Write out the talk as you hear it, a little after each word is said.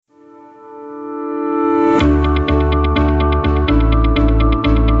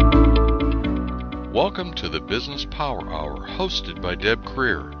Welcome to the Business Power Hour, hosted by Deb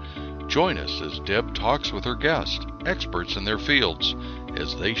Creer. Join us as Deb talks with her guests, experts in their fields,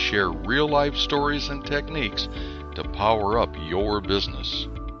 as they share real-life stories and techniques to power up your business.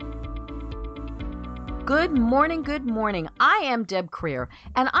 Good morning, good morning. I am Deb Creer,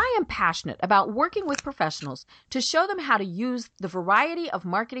 and I am passionate about working with professionals to show them how to use the variety of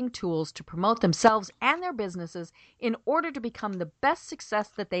marketing tools to promote themselves and their businesses in order to become the best success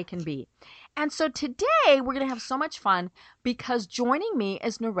that they can be. And so today we're going to have so much fun because joining me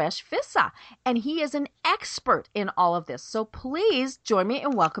is Naresh Vissa, and he is an expert in all of this. So please join me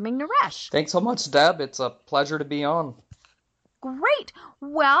in welcoming Naresh. Thanks so much, Deb. It's a pleasure to be on. Great.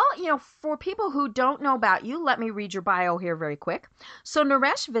 Well, for people who don't know about you, let me read your bio here very quick. So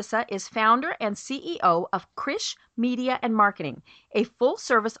Naresh Vissa is founder and CEO of Krish Media and Marketing, a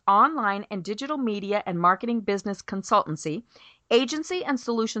full-service online and digital media and marketing business consultancy, agency and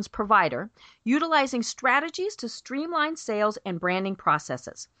solutions provider, utilizing strategies to streamline sales and branding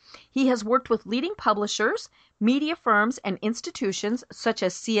processes. He has worked with leading publishers, media firms, and institutions such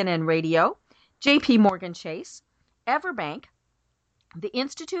as CNN Radio, JP Morgan Chase, Everbank, the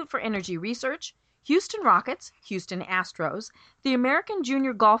Institute for Energy Research, Houston Rockets, Houston Astros, the American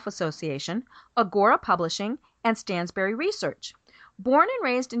Junior Golf Association, Agora Publishing, and Stansberry Research. Born and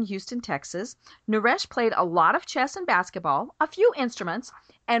raised in Houston, Texas, Naresh played a lot of chess and basketball, a few instruments,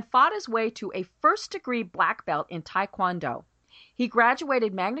 and fought his way to a first-degree black belt in Taekwondo. He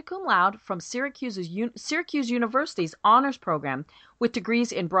graduated magna cum laude from Syracuse University's honors program with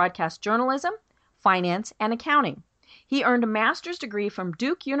degrees in broadcast journalism, finance, and accounting. He earned a master's degree from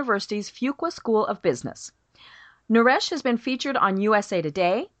Duke University's Fuqua School of Business. Naresh has been featured on USA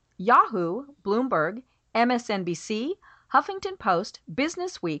Today, Yahoo, Bloomberg, MSNBC, Huffington Post,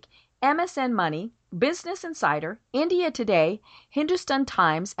 Business Week, MSN Money, Business Insider, India Today, Hindustan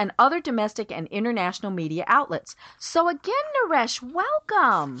Times, and other domestic and international media outlets. So again, Naresh,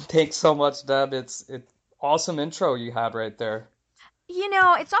 welcome. Thanks so much, Deb. It's awesome intro you had right there.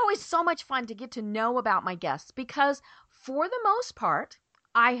 It's always so much fun to get to know about my guests because for the most part,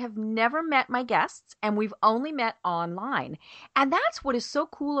 I have never met my guests and we've only met online. And that's what is so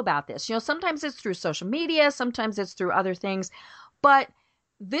cool about this. Sometimes it's through social media, sometimes it's through other things. But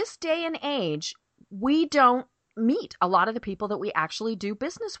this day and age, we don't meet a lot of the people that we actually do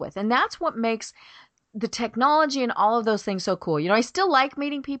business with. And that's what makes the technology and all of those things so cool. I still like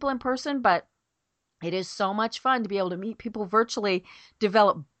meeting people in person, but it is so much fun to be able to meet people virtually,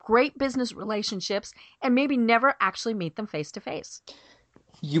 develop great business relationships, and maybe never actually meet them face to face.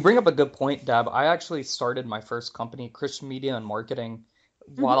 You bring up a good point, Deb. I actually started my first company, Krish Media and Marketing,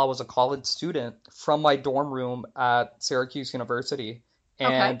 while I was a college student from my dorm room at Syracuse University.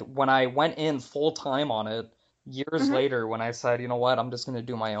 And when I went in full time on it, years later, when I said, you know what, I'm just going to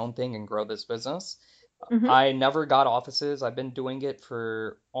do my own thing and grow this business, I never got offices. I've been doing it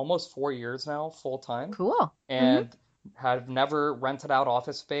for almost 4 years now, full time. Cool. And have never rented out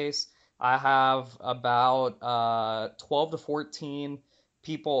office space. I have about 12 to 14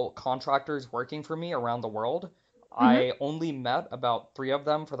 people, contractors working for me around the world. I only met about 3 of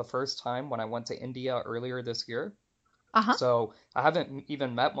them for the first time when I went to India earlier this year. So I haven't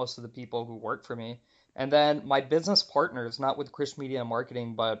even met most of the people who work for me. And then my business partners, not with Krish Media and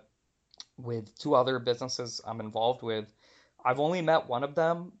Marketing, but with 2 other businesses I'm involved with, I've only met one of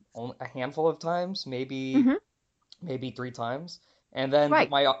them a handful of times, maybe 3 times. And then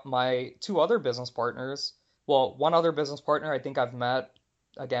my 2 other business partners, well, one other business partner I think I've met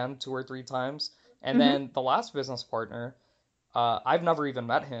again 2 or 3 times. And then the last business partner, I've never even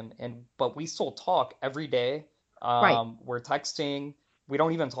met him, but we still talk every day. We're texting. We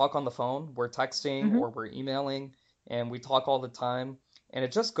don't even talk on the phone. We're texting or we're emailing, and we talk all the time. And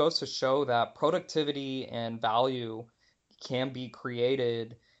it just goes to show that productivity and value can be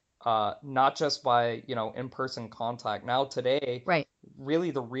created not just by, in-person contact. Now today,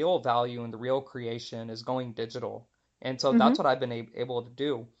 really the real value and the real creation is going digital. And so that's what I've been able to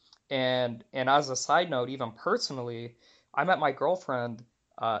do. And as a side note, even personally, I met my girlfriend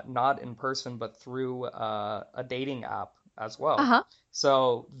not in person, but through a dating app as well.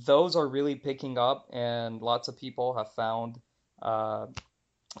 So those are really picking up, and lots of people have found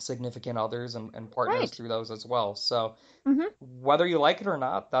significant others and partners through those as well. So whether you like it or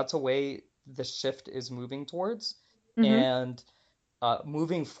not, that's a way the shift is moving towards. And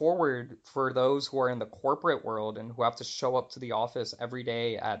moving forward, for those who are in the corporate world and who have to show up to the office every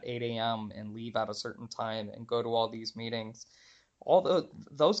day at 8 a.m. and leave at a certain time and go to all these meetings,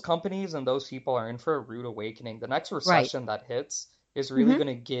 those companies and those people are in for a rude awakening. The next recession that hits is really going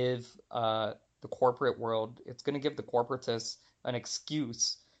to give the corporate world, it's going to give the corporatists an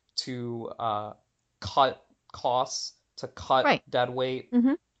excuse to cut costs, to cut Right. dead weight.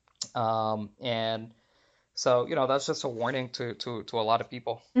 Hmm. And so, that's just a warning to a lot of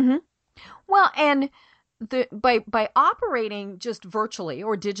people. Hmm. Well, and by operating just virtually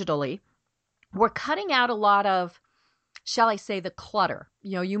or digitally, we're cutting out a lot of, shall I say, the clutter.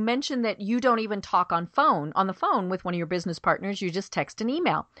 You mentioned that you don't even talk on the phone with one of your business partners. You just text and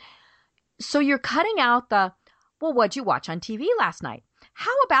email. So you're cutting out the, well, what'd you watch on TV last night?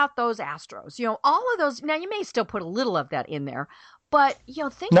 How about those Astros? All of those. Now, you may still put a little of that in there, but,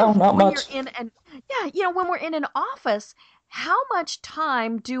 think No, of not when you're much. in when we're in an office, how much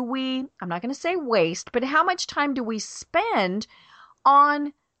time do we, I'm not going to say waste, but how much time do we spend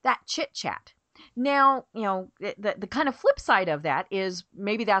on that chit chat? Now, the kind of flip side of that is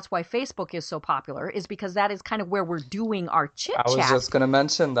maybe that's why Facebook is so popular, is because that is kind of where we're doing our chit I was chat. just gonna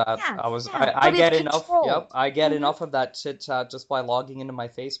mention that. Yeah, I, yeah, I but it's get enough, controlled. yep, I get Hmm. enough of that chit chat just by logging into my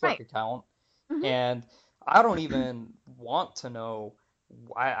Facebook Right. account. Hmm. And I don't even want to know.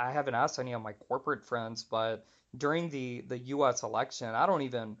 I haven't asked any of my corporate friends, but during the US election, I don't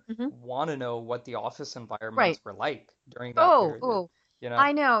even Hmm. want to know what the office Right. environments were like during that Oh, period, oh, you know?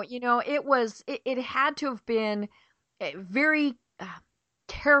 I know. It had to have been very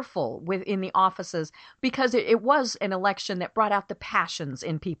careful within the offices, because it was an election that brought out the passions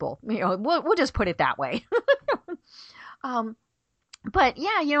in people. We'll just put it that way. Um, but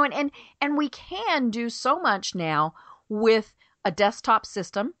yeah, and we can do so much now with a desktop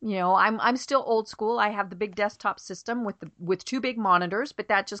system. I'm still old school. I have the big desktop system with two big monitors, but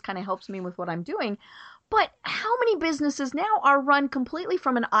that just kind of helps me with what I'm doing. But how many businesses now are run completely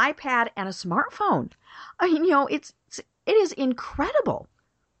from an iPad and a smartphone? I mean, it is incredible.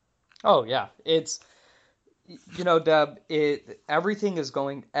 Oh yeah, Deb, everything is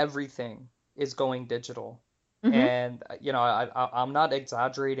going digital. Hmm. And, I'm not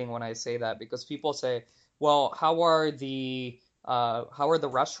exaggerating when I say that, because people say, well, how are the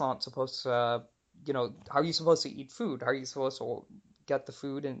restaurants supposed to, how are you supposed to eat food? How are you supposed to get the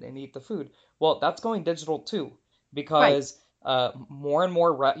food and eat the food? Well, that's going digital too, Right. because more and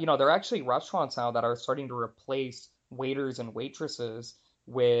more, there are actually restaurants now that are starting to replace waiters and waitresses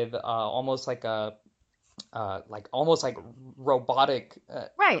with almost like robotic,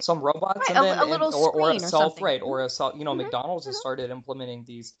 Right. some robots, Right. and then A little or a screen or self, something. right, Hmm. or a self, Hmm. McDonald's has Hmm. started implementing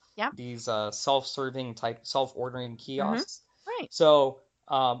Yeah. these self-serving type self-ordering Hmm. kiosks. Right. So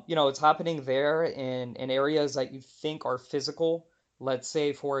it's happening there in areas that you think are physical. Let's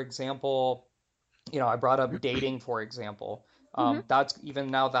say, for example, I brought up dating, for example. Hmm.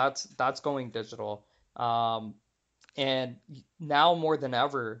 That's going digital. um, and now more than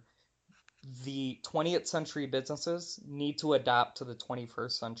ever, the 20th century businesses need to adapt to the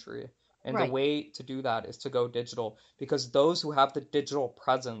 21st century. And the Right. way to do that is to go digital, because those who have the digital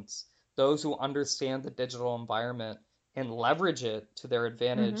presence, those who understand the digital environment and leverage it to their Hmm.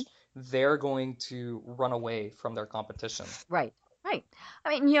 advantage, they're going to run away from their competition. Right. Right.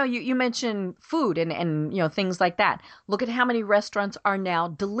 I mean, you mentioned food and things like that. Look at how many restaurants are now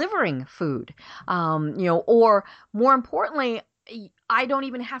delivering food. Or more importantly, I don't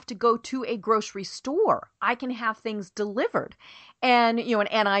even have to go to a grocery store. I can have things delivered. And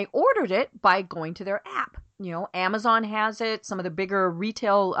I ordered it by going to their app. Amazon has it. Some of the bigger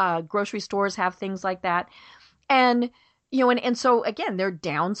retail grocery stores have things like that. And and so again, they're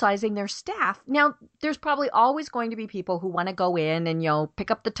downsizing their staff. Now, there's probably always going to be people who want to go in and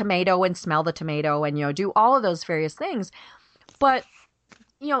pick up the tomato and smell the tomato and do all of those various things. But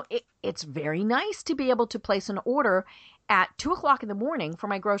it's very nice to be able to place an order at 2 o'clock in the morning for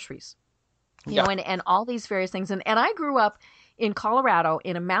my groceries. Yeah. And all these various things. And I grew up in Colorado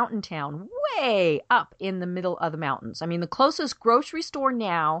in a mountain town way up in the middle of the mountains. I mean, the closest grocery store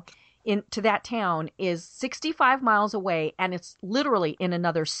now to that town is 65 miles away, and it's literally in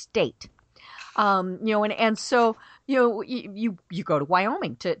another state. And so you go to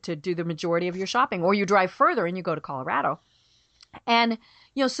Wyoming to do the majority of your shopping, or you drive further and you go to Colorado. And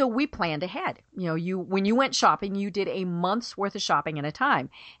so we planned ahead. You when you went shopping, you did a month's worth of shopping at a time.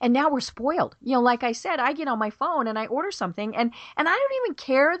 And now we're spoiled. Like I said, I get on my phone and I order something, and I don't even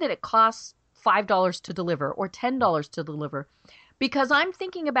care that it costs $5 to deliver or $10 to deliver, because I'm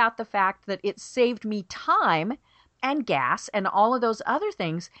thinking about the fact that it saved me time and gas and all of those other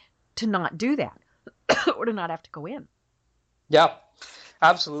things to not do that or to not have to go in. Yeah,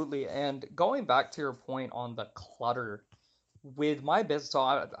 absolutely. And going back to your point on the clutter with my business, so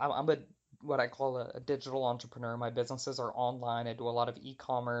I'm a what I call a digital entrepreneur. My businesses are online. I do a lot of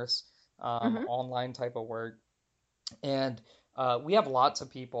e-commerce, Hmm. online type of work. And we have lots of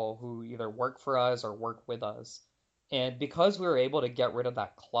people who either work for us or work with us. And because we were able to get rid of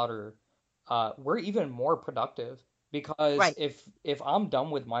that clutter, we're even more productive because Right. if I'm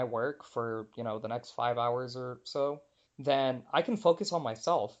done with my work for, the next 5 hours or so, then I can focus on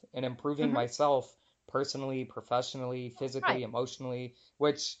myself and improving Hmm. myself personally, professionally, physically, Right. emotionally,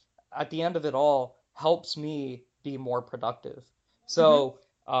 which at the end of it all helps me be more productive. Hmm. So,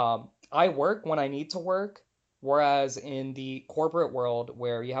 I work when I need to work, whereas in the corporate world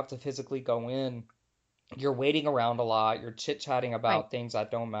where you have to physically go in, you're waiting around a lot, you're chit-chatting Right. about things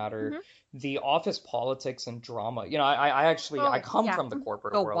that don't matter. Hmm. The office politics and drama. I actually I Oh, come yeah. from the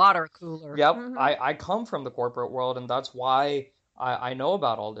corporate The world. water cooler. Yep, Hmm. I come from the corporate world, and that's why I know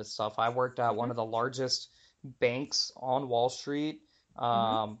about all this stuff. I worked at one Hmm. of the largest banks on Wall Street. Hmm.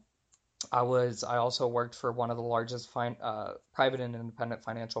 Um, I also worked for one of the largest private and independent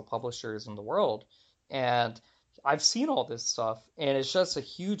financial publishers in the world, and I've seen all this stuff, and it's just a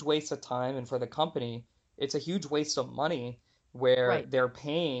huge waste of time, and for the company, it's a huge waste of money where Right. they're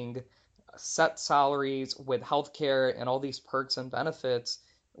paying set salaries with healthcare and all these perks and benefits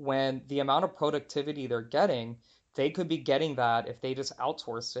when the amount of productivity they're getting, they could be getting that if they just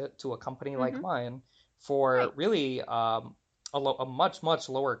outsourced it to a company like Hmm. mine for Right. really a much, much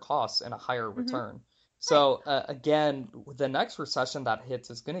lower cost and a higher Hmm. return. Right. So again, the next recession that hits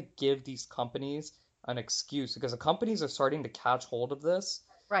is going to give these companies an excuse because the companies are starting to catch hold of this,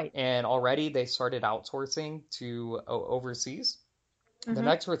 Right. and already they started outsourcing to overseas. The Hmm.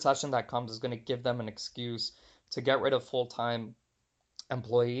 next recession that comes is going to give them an excuse to get rid of full-time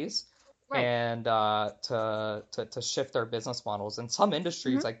employees Right. and to shift their business models. In some Hmm.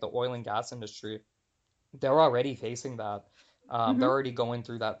 industries, like the oil and gas industry, they're already facing that. They're Hmm. already going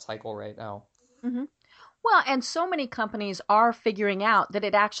through that cycle right now. Hmm. Well, and so many companies are figuring out that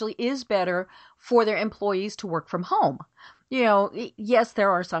it actually is better for their employees to work from home. Yes,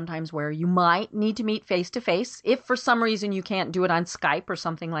 there are sometimes where you might need to meet face to face if for some reason you can't do it on Skype or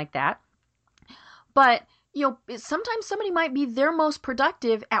something like that. But, sometimes somebody might be their most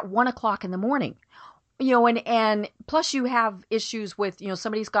productive at 1 o'clock in the morning. And plus you have issues with,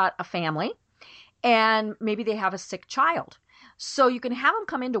 somebody's got a family and maybe they have a sick child. So you can have them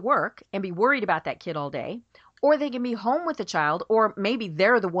come into work and be worried about that kid all day, or they can be home with the child, or maybe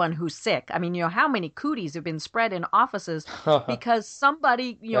they're the one who's sick. I mean, how many cooties have been spread in offices because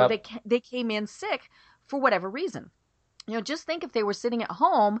somebody, Yep, they came in sick for whatever reason. Just think if they were sitting at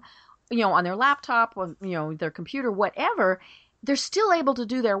home, on their laptop, on, their computer, whatever, they're still able to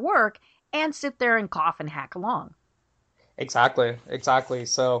do their work and sit there and cough and hack along. exactly, exactly.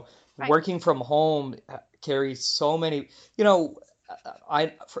 So Right. working from home carries so many, you know,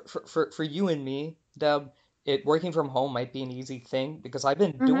 I for you and me, Deb, it working from home might be an easy thing because I've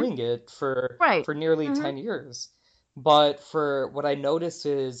been Mm-hmm. doing it for Right. for nearly Mm-hmm. 10 years. But for what I notice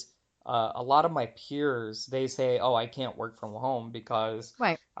is a lot of my peers, they say, "Oh, I can't work from home because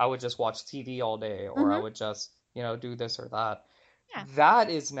Right. I would just watch TV all day or I Mm-hmm. would just, do this or that." Yeah. That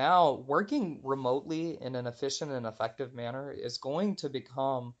is now working remotely in an efficient and effective manner is going to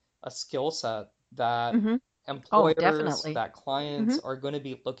become a skill set that Mm-hmm. Oh, employers, definitely. that clients Mm-hmm. are going to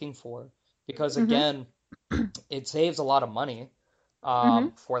be looking for because Mm-hmm. again, it saves a lot of money Mm-hmm.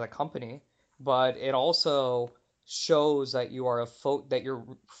 for the company, but it also shows that that you're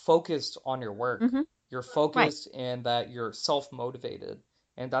focused on your work. Mm-hmm. You're Right. focused and that you're self-motivated,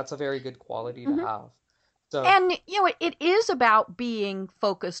 and that's a very good quality to Mm-hmm. have. So, And it is about being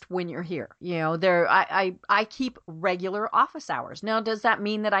focused when you're here. I keep regular office hours. Now, does that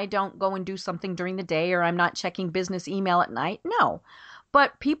mean that I don't go and do something during the day or I'm not checking business email at night? No.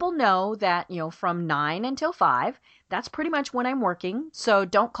 But people know that, from 9 until 5, that's pretty much when I'm working. So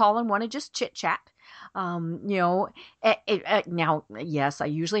don't call and want to just chit chat. Now, yes, I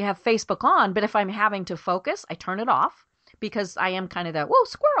usually have Facebook on, but if I'm having to focus, I turn it off because I am kind of that, whoa,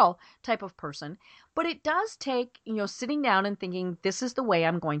 squirrel type of person. But it does take, sitting down and thinking, this is the way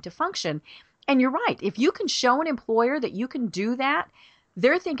I'm going to function. And you're right. If you can show an employer that you can do that,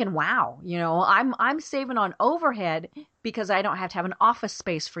 they're thinking, wow, I'm saving on overhead because I don't have to have an office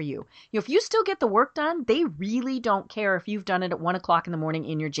space for you. If you still get the work done, they really don't care if you've done it at 1 o'clock in the morning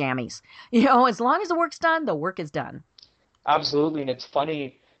in your jammies. As long as the work's done, the work is done. absolutely, and it's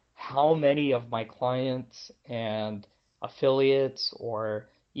funny how many of my clients and affiliates or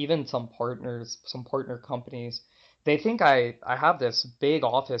even some partners, some partner companies, they think I have this big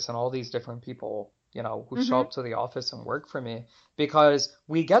office and all these different people, who show Mm-hmm. up to the office and work for me because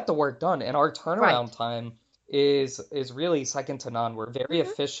we get the work done and our Right. turnaround time is really second to none. We're very Mm-hmm.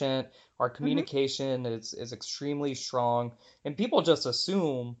 efficient, our Mm-hmm. communication is extremely strong, and people just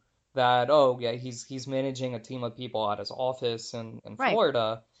assume that, oh yeah, he's managing a team of people at his office in Right.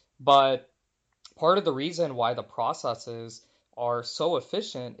 Florida. But part of the reason why the processes are so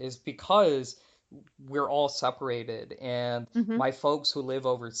efficient is because we're all separated. And Mm-hmm. my folks who live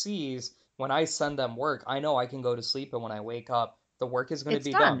overseas, when I send them work, I know I can go to sleep, and when I wake up, the work is going to It's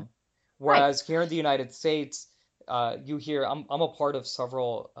be done. done. Right. Whereas here in the United States, you hear I'm a part of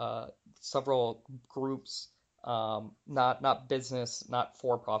several groups, not business, not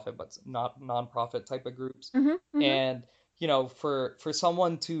for profit, but not nonprofit type of groups. Mm-hmm. Mm-hmm. And for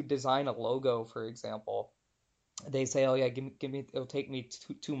someone to design a logo, for example, they say, oh yeah, give me, it'll take me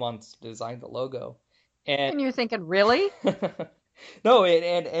 2 months to design the logo. And And you're thinking, really? no,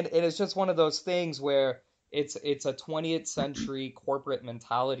 and it's just one of those things where it's a 20th century corporate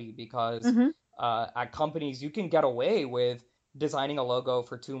mentality, because Mm-hmm. at companies you can get away with designing a logo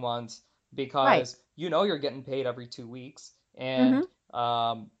for 2 months Right. because you're getting paid every 2 weeks, Mm-hmm.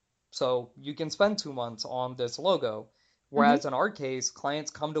 and so you can spend 2 months on this logo. Mm-hmm. Whereas in our case,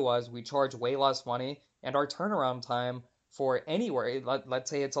 clients come to us, we charge way less money, and our turnaround time for anywhere, let's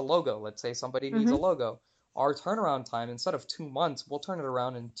say it's a logo, let's say somebody needs a Mm-hmm. logo, our turnaround time, instead of 2 months, we'll turn it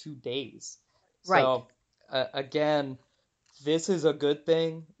around in 2 days. Right. So again, this is a good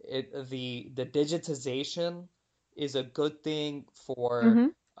thing. The digitization is a good thing for,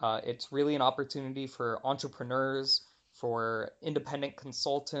 Mm-hmm. it's really an opportunity for entrepreneurs, for independent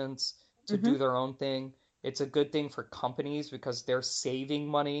consultants to Mm-hmm. do their own thing. It's a good thing for companies because they're saving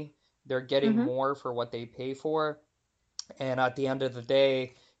money. They're getting Mm-hmm. more for what they pay for. And at the end of the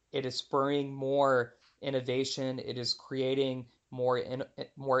day, it is spurring more innovation. It is creating more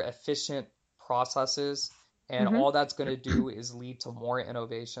efficient processes, and Mm-hmm. all that's going to do is lead to more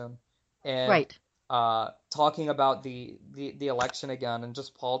innovation. And Right. talking about the election again, and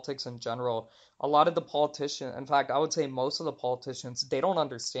just politics in general, a lot of the politicians, in fact, I would say most of the politicians, they don't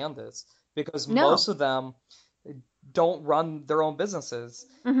understand this because No. most of them don't run their own businesses.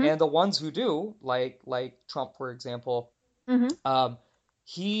 Mm-hmm. And the ones who do, like Trump, for example, Mm-hmm. um,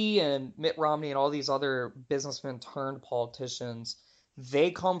 he and Mitt Romney and all these other businessmen turned politicians,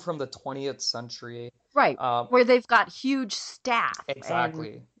 they come from the 20th century. Right. Um, Where they've got huge staff and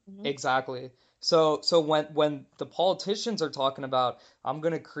exactly, Mhm. exactly. So when the politicians are talking about, I'm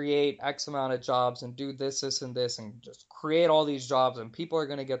gonna create X amount of jobs and do this, and this, and just create all these jobs, and people are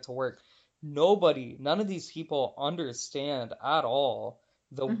gonna get to work, none of these people understand at all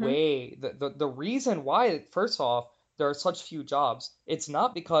Mhm. the reason why, first off, there are such few jobs. It's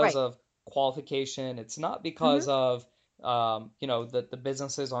not because Right. of qualification. It's not Mhm. because of that the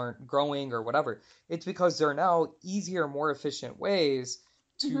businesses aren't growing or whatever. It's because there are now easier, more efficient ways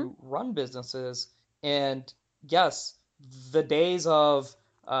Mhm. to run businesses. And yes, the days of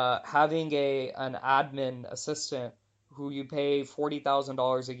having an admin assistant who you pay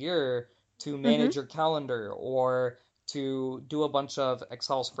 $40,000 a year to Mhm. manage your calendar or to do a bunch of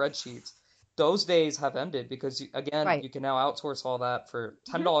Excel spreadsheets, those days have ended because again, Right. you can now outsource all that for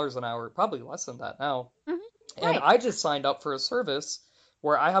Mhm. $10 an hour, probably less than that now. Mhm. And Right. I just signed up for a service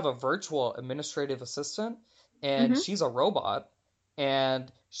where I have a virtual administrative assistant, and Mhm. she's a robot, and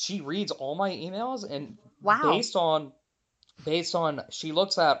she reads all my emails, and Wow. based on she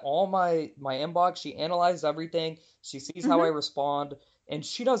looks at all my inbox, she analyzes everything, she sees how I Mhm. respond, and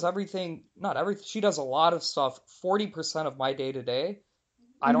she does everything, not everything, she does a lot of stuff. 40% of my day to day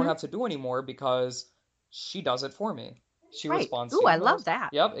I don't Mhm. have to do anymore because she does it for me. She Right. responds Ooh, to I love emails. that.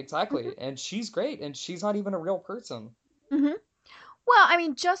 Yep, Mhm. exactly. And she's great, and she's not even a real person. Mhm. Well, I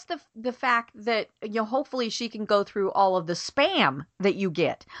mean, just the fact that hopefully she can go through all of the spam that you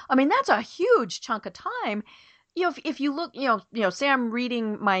get. I mean, that's a huge chunk of time. If you look, say I'm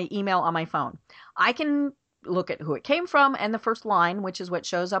reading my email on my phone, I can look at who it came from and the first line, which is what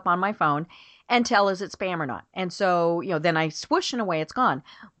shows up on my phone, and tell is it spam or not. And so, then I swoosh and away it's gone.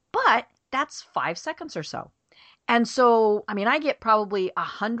 But that's 5 seconds or so. And so, I mean, I get probably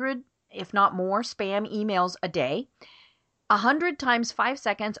 100, if not more, spam emails a day. 100 times 5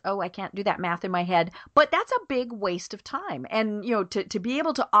 seconds. Oh, I can't do that math in my head, but that's a big waste of time. And, to be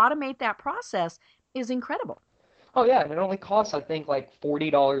able to automate that process is incredible. Oh yeah, and it only costs, I think, like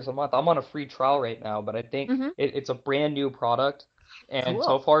 $40 a month. I'm on a free trial right now, but I think Hmm. it's a brand new product, and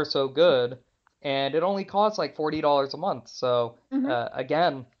so Cool. far so good. And it only costs like $40 a month. So Hmm.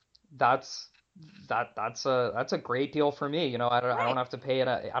 again, that's that's a great deal for me. I don't Right. have to pay it.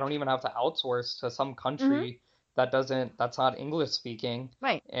 I don't even have to outsource to some Hmm. country that's not English speaking,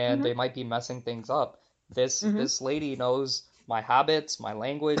 Right. and Hmm. they might be messing things up. This Hmm. this lady knows my habits, my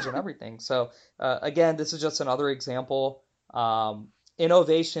language, and everything. So again, this is just another example.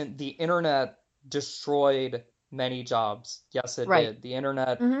 Innovation, the internet destroyed many jobs. Yes, it Right. did. The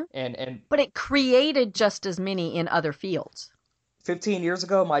internet, Hmm. and But it created just as many in other fields. 15 years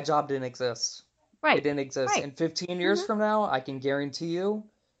ago, my job didn't exist. It Right. didn't exist. Right. In 15 years Hmm. from now, I can guarantee you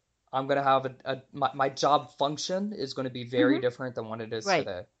I'm going to have my job function is going to be very Hmm. different than what it is Right.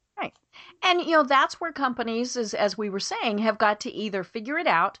 today. Right. And that's where companies, as we were saying, have got to either figure it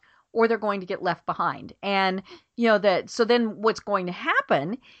out or they're going to get left behind. And that so then what's going to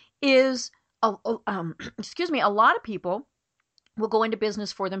happen is excuse me, a lot of people will go into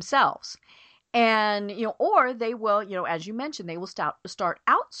business for themselves. And or they will, as you mentioned, they will start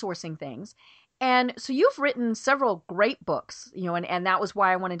outsourcing things. And so you've written several great books, and that was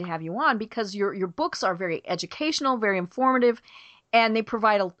why I wanted to have you on, because your books are very educational, very informative, and they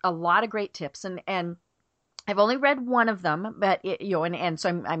provide a lot of great tips. And I've only read one of them, but and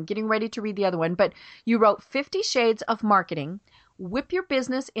so I'm getting ready to read the other one. But you wrote 50 Shades of Marketing: Whip Your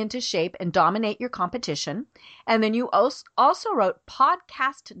Business into Shape and Dominate Your Competition. And then you also wrote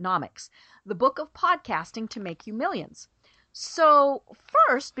Podcastnomics: The Book of Podcasting to Make You Millions. So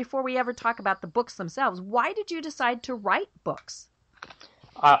first, before we ever talk about the books themselves, why did you decide to write books?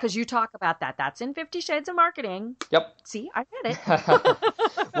 Uh, Because you talk about that. That's in 50 Shades of Marketing. yep. See, I read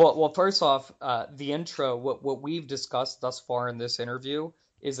it. Well, first off, the intro, what we've discussed thus far in this interview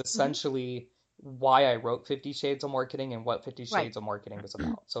is Hmm. essentially why I wrote 50 Shades of Marketing and what 50 Right. Shades of Marketing is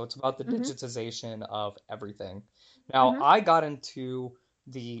about. So it's about the Hmm. digitization of everything. Now, Hmm. I got into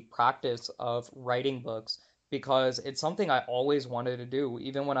the practice of writing books because it's something I always wanted to do.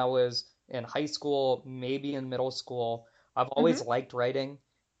 Even when I was in high school, maybe in middle school, I've always Hmm. liked writing.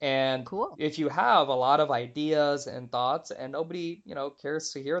 And Cool. if you have a lot of ideas and thoughts and nobody,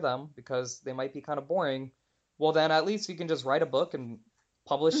 cares to hear them because they might be kind of boring, well, then at least you can just write a book and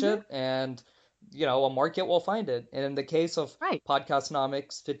publish Hmm. it and, a market will find it. And in the case of Right.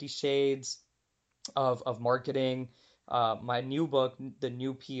 Podcastnomics, 50 Shades of Marketing, my new book, The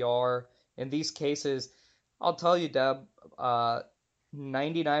New PR, in these cases, I'll tell you, Deb,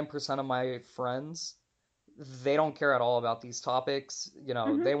 99% of my friends, they don't care at all about these topics.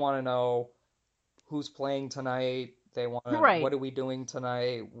 Hmm. They want to know who's playing tonight. They want to, Right. what are we doing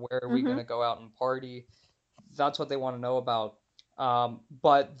tonight? Where are we going Hmm. to go out and party? That's what they want to know about.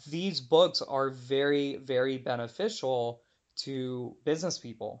 But these books are very, very beneficial to business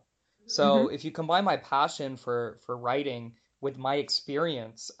people. So Hmm. if you combine my passion for writing with my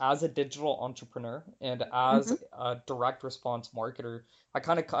experience as a digital entrepreneur and as Hmm. a direct response marketer, I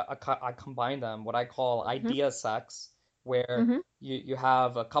kind of I combine them, what I call Hmm. idea sex, where Hmm. you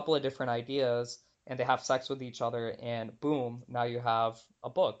have a couple of different ideas and they have sex with each other, and boom, now you have a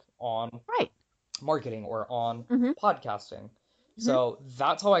book on Right. marketing or on Hmm. podcasting. Hmm. So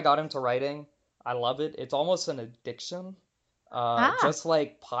that's how I got into writing. I love it. It's almost an addiction. Ah. Just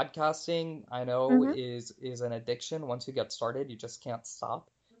like podcasting, I know Hmm. is an addiction. Once you get started, you just can't stop.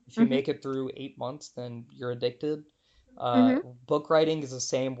 If you Hmm. make it through 8 months, then you're addicted. Uh, Hmm. Book writing is the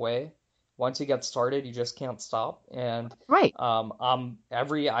same way. Once you get started, you just can't stop. And Right.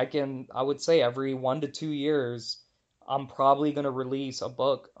 I would say every 1 to 2 years, I'm probably going to release a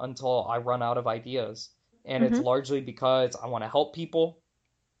book until I run out of ideas. And it's Hmm. largely because I want to help people.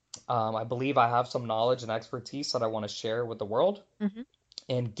 I believe I have some knowledge and expertise that I want to share with the world. Hmm.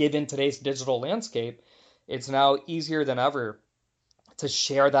 And given today's digital landscape, it's now easier than ever to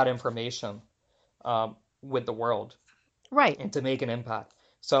share that information with the world Right. and to make an impact.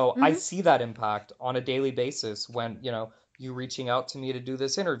 So I Hmm. see that impact on a daily basis when, you reaching out to me to do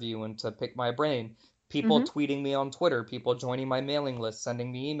this interview and to pick my brain, people Hmm. tweeting me on Twitter, people joining my mailing list,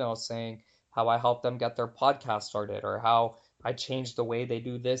 sending me emails saying how I helped them get their podcast started or how I changed the way they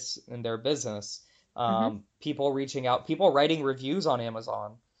do this in their business. Hmm. People reaching out, people writing reviews on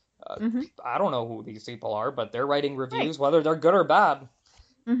Amazon. Uh, Hmm. I don't know who these people are, but they're writing Right. reviews, whether they're good or bad.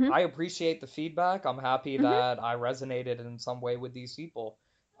 Hmm. I appreciate the feedback. I'm happy Hmm. that I resonated in some way with these people.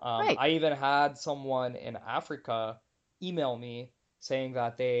 Right. I even had someone in Africa email me saying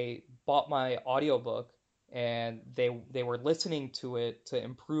that they bought my audiobook and they were listening to it to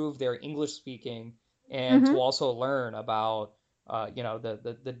improve their English speaking and to Hmm. also learn about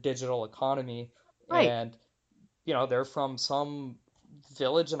the digital economy. Right. And they're from some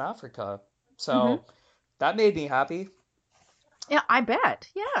village in Africa. Hmm. So that made me happy. Yeah, I bet.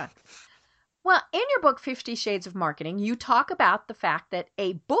 Yeah. Well, in your book, 50 Shades of Marketing, you talk about the fact that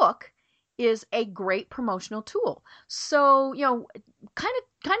a book is a great promotional tool. So,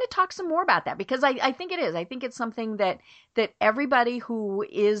 kind of talk some more about that, because I think it is. I think it's something that everybody who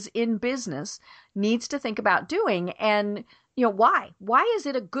is in business needs to think about doing. And, why? Why is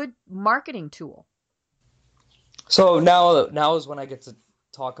it a good marketing tool? So now is when I get to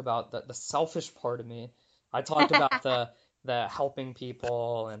talk about the selfish part of me. I talked about the helping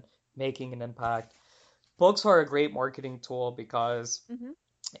people and making an impact. Books are a great marketing tool because Hmm.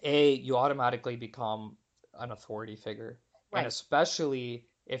 you automatically become an authority figure. And Right. especially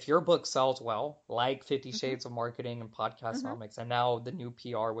if your book sells well, like 50 Mm-hmm. Shades of Marketing and Mm-hmm. Podcastnomics, and now the new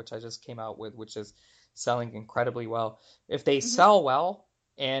PR, which I just came out with, which is selling incredibly well. If they Mm-hmm. sell well,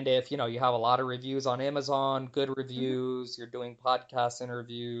 and if you have a lot of reviews on Amazon, good Mm-hmm. reviews, you're doing podcast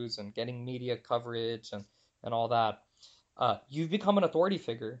interviews and getting media coverage and all that, you've become an authority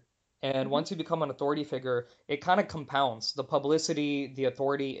figure. And Mm-hmm. once you become an authority figure, it kind of compounds. The publicity, the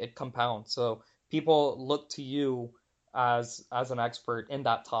authority, it compounds. So people look to you as an expert in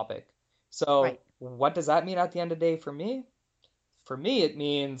that topic. Right. So what does that mean at the end of the day for me? For me, it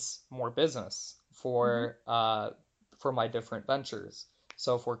means more business Mm-hmm. for my different ventures.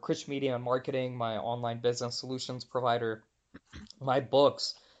 So for Krish Media and Marketing, my online business solutions provider, my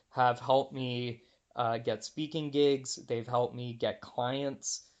books have helped me get speaking gigs. They've helped me get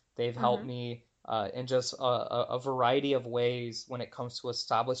clients. They've helped Mm-hmm. me in just a variety of ways when it comes to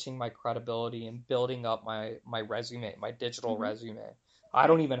establishing my credibility and building up my resume, my digital Mm-hmm. resume. I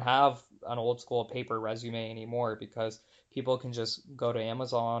don't Right. even have an old school paper resume anymore because people can just go to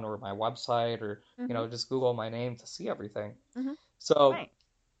Amazon or my website or Mm-hmm. just Google my name to see everything. Mm-hmm. So Right.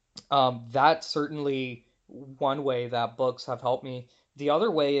 that's certainly one way that books have helped me. The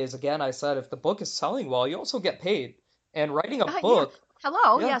other way is, again, I said, if the book is selling well, you also get paid. And writing a Yeah. book,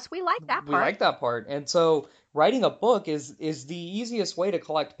 Hello. yeah, Yes, we like that we part. like that part. And so writing a book is the easiest way to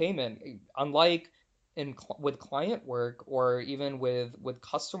collect payment. Unlike with client work or even with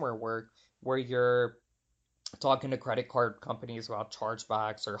customer work, where you're talking to credit card companies about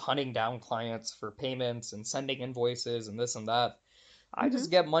chargebacks or hunting down clients for payments and sending invoices and this and that. I Mm-hmm.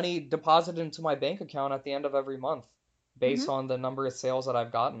 just get money deposited into my bank account at the end of every month Mm-hmm. based on the number of sales that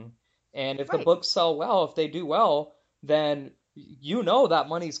I've gotten. And if the Right. books sell well, if they do well, then that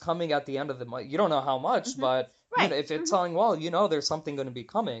money's coming at the end of the month. You don't know how much, Mm-hmm. but Right. if it's Mm-hmm. selling well, there's something going to be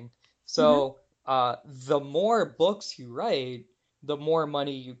coming. Mm-hmm. So the more books you write, the more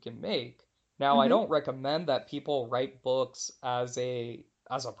money you can make. Now, I Mm-hmm. don't recommend that people write books as a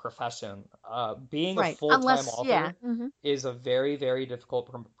profession. Being a Right. full-time Unless, yeah. author Mm-hmm. is a very, very difficult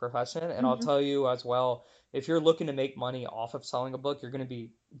profession. And I'll Mm-hmm. tell you as well, if you're looking to make money off of selling a book, you're going to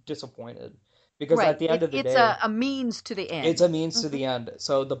be disappointed because at Right. the end of the It's day, a means to the it's end. a means to Mm-hmm. the end.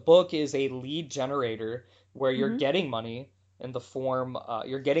 So the book is a lead generator where you're Mm-hmm. getting money in the form,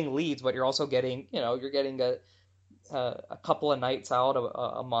 you're getting leads, but you're also getting, you're getting a couple of nights out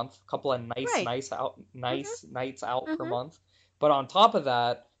a month, a couple of Right. Mm-hmm. nice nights out per Mm-hmm. month. But on top of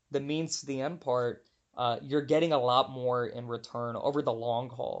that, the means to the end part, you're getting a lot more in return over the long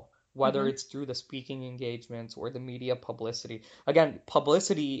haul, whether Mm-hmm. it's through the speaking engagements or the media publicity. Again,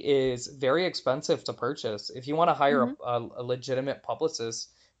 publicity is very expensive to purchase. If you want to hire Mm-hmm. a legitimate publicist,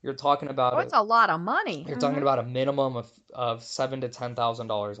 you're talking about Oh, it's a lot of money. Mm-hmm. a minimum of $7,000 to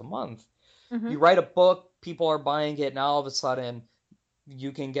 $10,000 a month. Mm-hmm. You write a book, people are buying it, now all of a sudden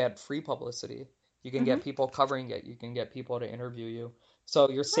you can get free publicity. You can Mm-hmm. get people covering it. You can get people to interview you. So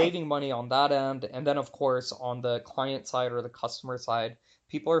you're Right. saving money on that end. And then, of course, on the client side or the customer side,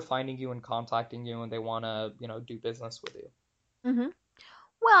 people are finding you and contacting you and they want to, do business with you. Mm-hmm.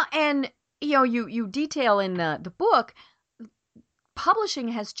 Well, and you detail in the book, publishing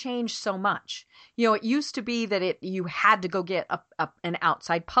has changed so much. It used to be that you had to go get an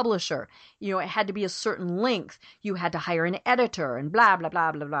outside publisher. It had to be a certain length. You had to hire an editor and blah blah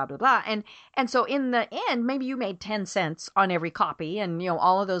blah blah blah blah blah. And so in the end, maybe you made 10 cents on every copy and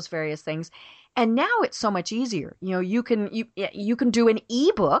all of those various things. And now it's so much easier. You can do an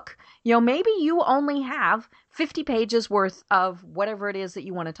ebook. Maybe you only have 50 pages worth of whatever it is that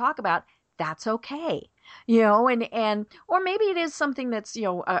you want to talk about. That's okay. And or maybe it is something that's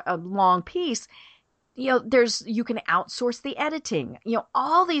a long piece. There's you can outsource the editing.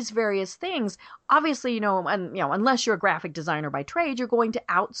 All these various things. Obviously, and unless you're a graphic designer by trade, you're going to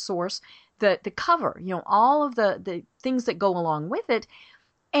outsource the cover. All of the things that go along with it.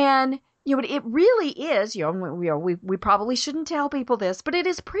 And but it really is. We probably shouldn't tell people this, but it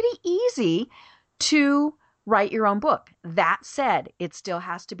is pretty easy to write your own book. That said, it still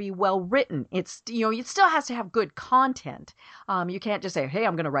has to be well written. It still has to have good content. You can't just say, hey,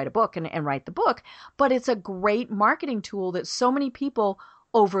 I'm going to write a book and write the book. But it's a great marketing tool that so many people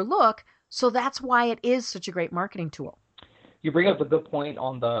overlook. So that's why it is such a great marketing tool. You bring up a good point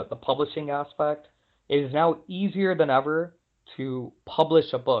on the publishing aspect. It is now easier than ever to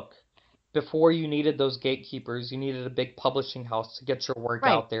publish a book. Before you needed those gatekeepers, you needed a big publishing house to get your work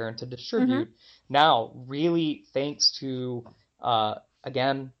Right. out there and to Mm-hmm. distribute. Now, really, thanks to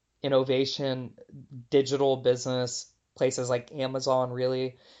again, innovation, digital business, places like Amazon,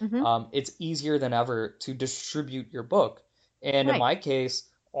 really, Mm-hmm. it's easier than ever to distribute your book. And in Right. my case,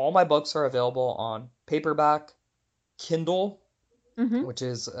 All my books are available on paperback, Kindle, Mm-hmm. which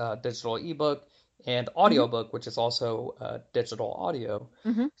is a digital ebook, and Mm-hmm. audiobook, which is also digital audio.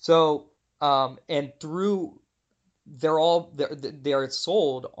 Mm-hmm. So, and through they're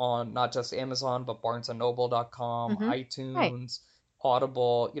sold on not just Amazon, but barnesandnoble.com, Mm-hmm. Right. iTunes,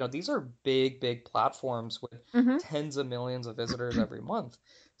 Audible. These are big platforms with Mm-hmm. tens of millions of visitors every month.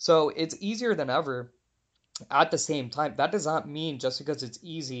 So it's easier than ever. At the same time, that does not mean just because it's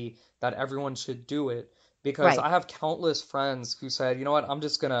easy that everyone should do it. Because Right. I have countless friends who said, you know what, I'm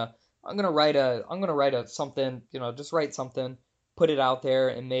gonna write a something, just write something, put it out there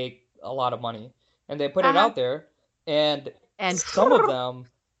and make a lot of money. And they put it Uh-huh. out there, and And some of them,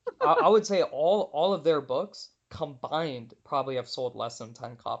 I would say all of their books combined probably have sold less than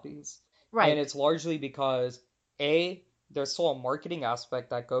 10 copies. And right. it's largely because A, there's still a marketing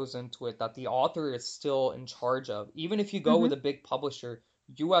aspect that goes into it that the author is still in charge of. Even if you go Mm-hmm. with a big publisher,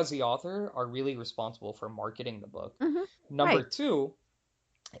 you as the author are really responsible for marketing the book. Mm-hmm. Number Right. two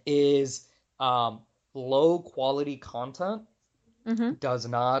is um, low quality content Mm-hmm. does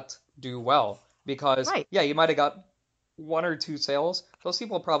not do well because, Right. yeah, you might have got one or two sales. Those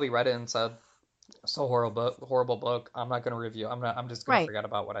people probably read it and said, so horrible book. I'm not going to review. I'm just going to Right. forget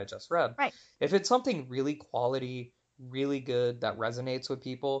about what I just read. Right. If it's something really quality, really good that resonates with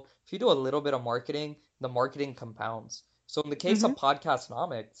people, if you do a little bit of marketing, the marketing compounds. So in the case Mm-hmm. of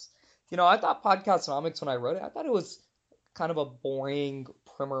Podcastnomics, I thought Podcastnomics when I wrote it, I thought it was kind of a boring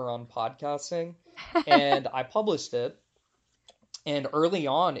primer on podcasting, and I published it. And early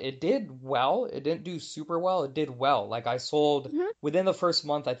on, it did well. It didn't do super well. It did well. Like I sold Mm-hmm. within the first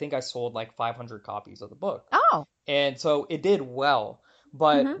month, I think I sold like 500 copies of the book. Oh. And so it did well.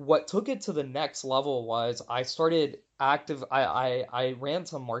 But Mm-hmm. what took it to the next level was I started I ran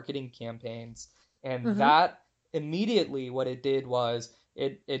some marketing campaigns, and Mm-hmm. that immediately what it did was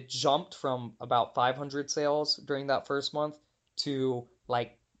it jumped from about 500 sales during that first month to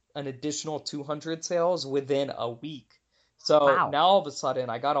like an additional 200 sales within a week. So Wow. now all of a sudden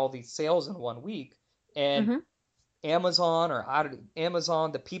I got all these sales in 1 week, and Mm-hmm.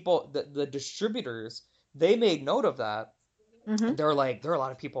 Amazon, the people, the distributors, they made note of that. Mm-hmm. And they're like, there are a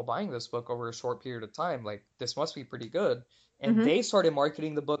lot of people buying this book over a short period of time. Like, this must be pretty good. And Mm-hmm. they started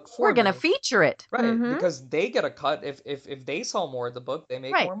marketing the book We're for gonna me. feature it. Right, Mm-hmm. because they get a cut if they sell more of the book, they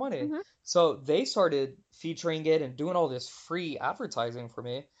make Right. more money. Mm-hmm. So they started featuring it and doing all this free advertising for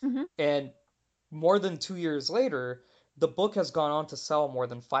me. Mm-hmm. And more than 2 years later, the book has gone on to sell more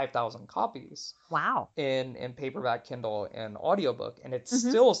than 5,000 copies Wow. in paperback, Kindle, and audiobook, and it's Mm-hmm.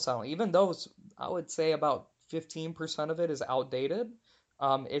 still selling, even though I would say about 15% of it is outdated.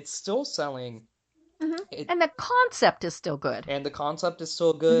 It's still selling Mm-hmm. it, And the concept is still good. and the concept is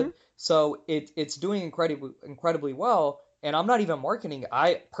still Mm-hmm. good. So it's doing incredibly well. And I'm not even marketing.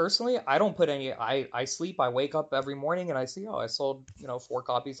 I personally, I don't put any. I sleep. I wake up every morning and I see, oh, I sold 4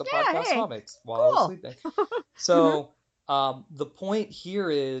 copies of Yeah. Hey. Podcastnomics while I was Cool. sleeping. Mm-hmm. So the point here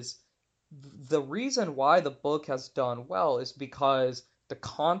is the reason why the book has done well is because the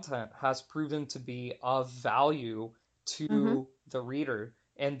content has proven to be of value Mm-hmm. to the reader.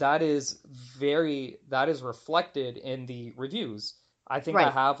 And that is reflected in the reviews. I think I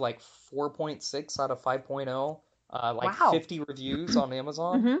Right. have like 4.6 out of 5.0, like Wow. 50 reviews on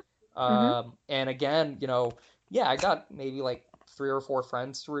Amazon. Mm-hmm. Mm-hmm. And again, yeah, I got maybe like 3 or 4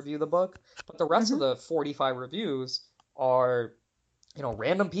 friends to review the book, but the rest of Mm-hmm. the 45 reviews are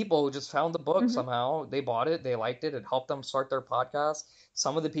random people who just found the book Mm-hmm. somehow. They bought it, they liked it, it helped them start their podcast.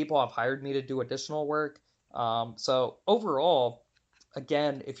 Some of the people have hired me to do additional work. So overall,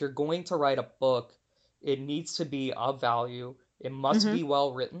 again, if you're going to write a book, it needs to be of value. It must Mm-hmm. be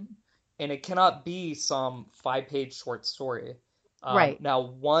well written, and it cannot be some 5-page short story. Right.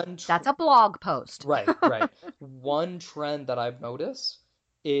 Now, That's a blog post. right. One trend that I've noticed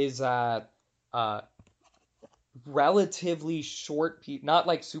is that uh, relatively short, not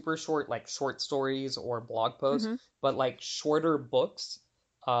like super short, like short stories or blog posts, Mm-hmm. but like shorter books,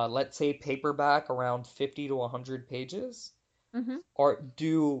 let's say paperback around 50 to 100 pages, Mm-hmm. are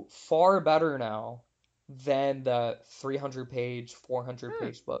do far better now than the 300 page, 400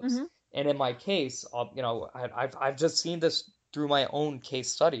 page books. Mm-hmm. And in my case, I've just seen this through my own case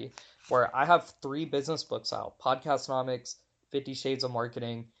study where I have 3 business books out: Podcastnomics, 50 Shades of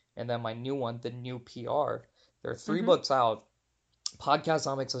Marketing, and then my new one, The New PR. There are three Mm-hmm. books out.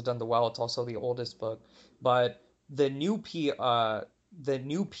 Podcastnomics has done the well. It's also the oldest book, but the new PR,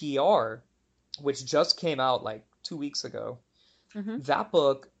 which just came out like 2 weeks ago, Mm-hmm. that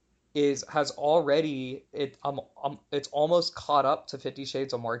book has already it's almost caught up to 50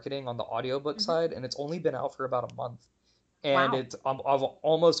 Shades of Marketing on the audiobook Mm-hmm. side, and it's only been out for about a month. and Wow. it's I've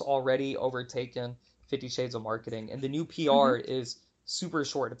almost already overtaken 50 Shades of Marketing, and the new Hmm. PR is super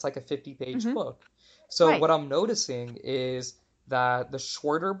short. It's like a 50-page Hmm. book. So Right. what I'm noticing is that the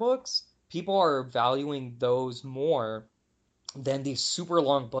shorter books, people are valuing those more than these super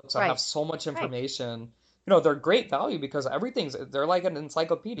long books that have Right. so much Right. information. They're great value because they're like an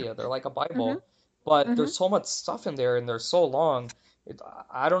encyclopedia, they're like a Hmm. Bible, but Hmm. there's so much stuff in there and they're so long. It,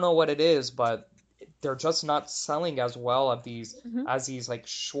 I don't know what it is, but they're just not selling as well Hmm. as these like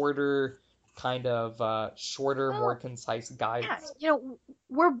shorter shorter, more Well, concise yeah, guides.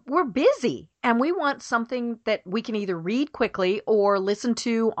 we're busy and we want something that we can either read quickly or listen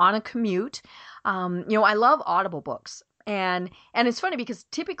to on a commute. I love Audible books. And it's funny because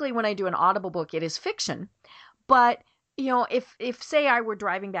typically when I do an Audible book, it is fiction. But if say I were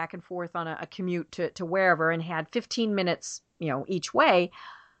driving back and forth on a commute to wherever and had 15 minutes, each way,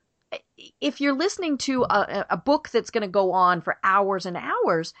 if you're listening to a book that's going to go on for hours and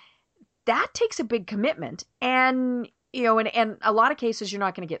hours, that takes a big commitment. And and a lot of cases you're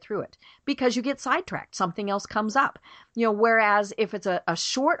not going to get through it because you get sidetracked, something else comes up. Whereas if it's a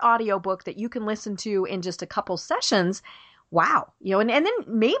short audio book that you can listen to in just a couple sessions, wow. And then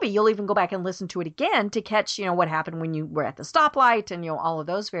maybe you'll even go back and listen to it again to catch what happened when you were at the stoplight and all of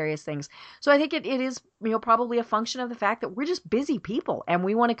those various things. So I think it is probably a function of the fact that we're just busy people and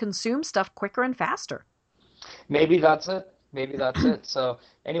we want to consume stuff quicker and faster. Maybe that's it. Maybe that's it. So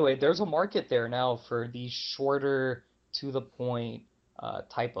anyway, there's a market there now for these shorter, to the point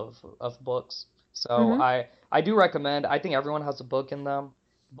type of books. So Hmm. I do recommend. I think everyone has a book in them,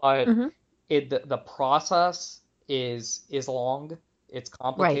 but Hmm. the process is long. It's Right.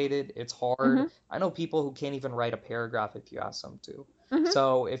 complicated. It's hard. Hmm. I know people who can't even write a paragraph if you ask them to. Hmm.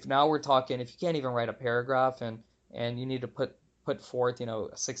 So if now we're talking, if you can't even write a paragraph and you need to put forth, a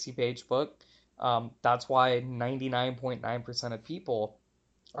 60-page book, that's why 99.9% of people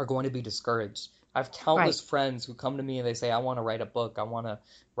are going to be discouraged. I have Right. countless friends who come to me and they say, I want to write a book. I want to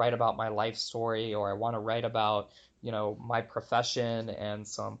write about my life story, or I want to write about, my profession and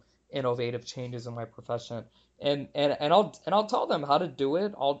some innovative changes in my profession. And I'll tell them how to do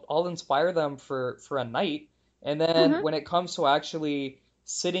it. I'll inspire them for a night. And then Hmm. when it comes to actually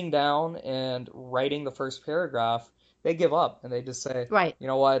sitting down and writing the first paragraph, they give up and they just say, Right. you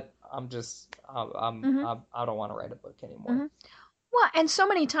know what? Hmm. I don't want to write a book anymore. Hmm. Well, and so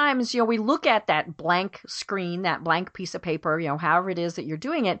many times, we look at that blank screen, that blank piece of paper, however it is that you're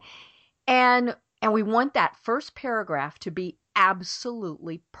doing it, and we want that first paragraph to be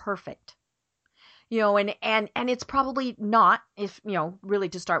absolutely perfect. And it's probably not, if really,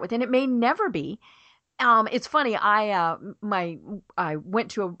 to start with, and it may never be. It's funny. I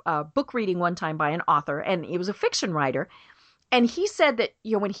went to a book reading one time by an author, and it was a fiction writer. And he said that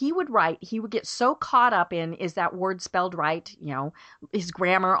when he would write, he would get so caught up in, is that word spelled right, his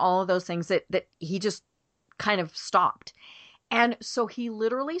grammar, all of those things, that he just kind of stopped. And so he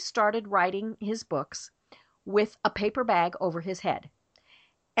literally started writing his books with a paper bag over his head,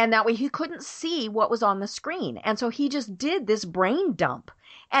 and that way he couldn't see what was on the screen. And so he just did this brain dump.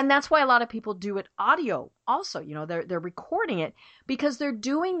 And that's why a lot of people do it audio also. They're recording it because they're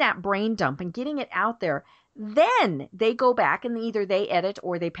doing that brain dump and getting it out there. Then they go back and either they edit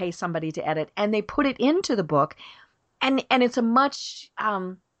or they pay somebody to edit and they put it into the book. And it's a much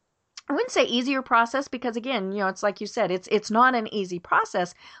I wouldn't say easier process because, again, it's like you said, it's not an easy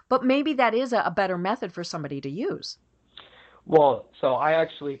process, but maybe that is a better method for somebody to use. Well, so I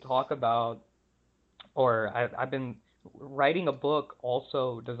actually talk about, or I've been writing a book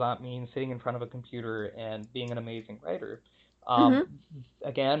also does not mean sitting in front of a computer and being an amazing writer. Um, Mm-hmm.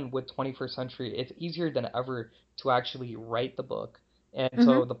 Again, with 21st century, it's easier than ever to actually write the book. And Mm-hmm.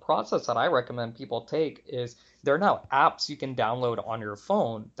 so the process that I recommend people take is there are now apps you can download on your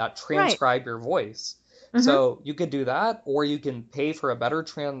phone that Right. transcribe your voice. Mm-hmm. So you could do that, or you can pay for a better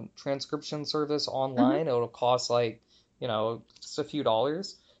transcription service Mm-hmm. online. It'll cost like, just a few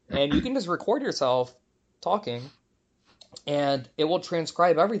dollars. And you can just record yourself talking and it will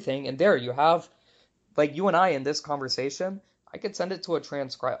transcribe everything. And there you have, like you and I in this conversation, I could send it to a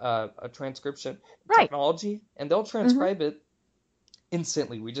transcription Right. technology and they'll Mm-hmm. transcribe it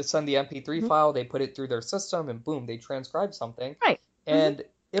instantly. We just send the MP3 Mm-hmm. file, they put it through their system, and boom, they transcribe something. Right. Mm-hmm. And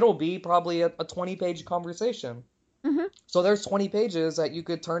it'll be probably a 20-page conversation. Mm-hmm. So there's 20 pages that you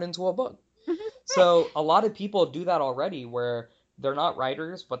could turn into a book. Mm-hmm. Right. So a lot of people do that already where they're not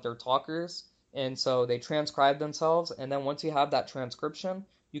writers, but they're talkers. And so they transcribe themselves. And then once you have that transcription,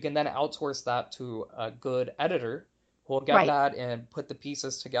 you can then outsource that to a good editor who will get Right. that and put the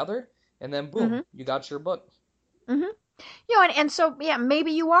pieces together. And then Mm-hmm. boom, you got your book. Mm-hmm. And so, yeah,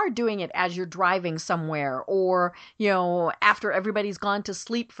 maybe you are doing it as you're driving somewhere or, after everybody's gone to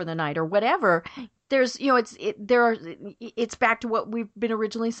sleep for the night or whatever. There's, it's back to what we've been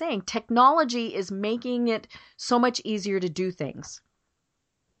originally saying. Technology is making it so much easier to do things.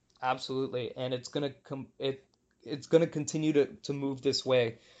 Absolutely, and it's gonna continue to move this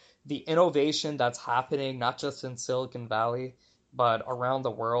way. The innovation that's happening, not just in Silicon Valley, but around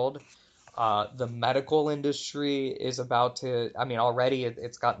the world, the medical industry is about to, I mean, already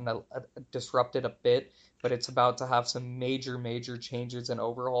it's gotten disrupted a bit, but it's about to have some major changes and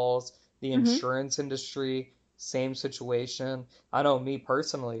overhauls. The Hmm. insurance industry, same situation. I know me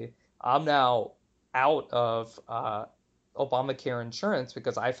personally, I'm now out of Obamacare insurance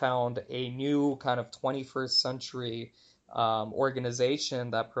because I found a new kind of 21st century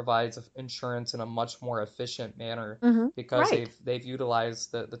organization that provides insurance in a much more efficient manner Hmm. because Right. they've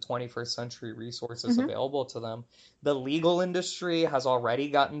utilized the 21st century resources Hmm. available to them. The legal industry has already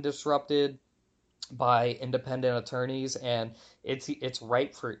gotten disrupted by independent attorneys, and it's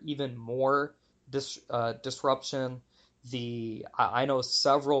ripe for even more disruption. I know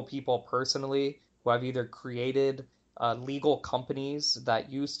several people personally who have either created legal companies that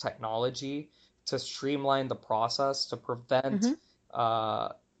use technology to streamline the process to prevent Hmm. uh,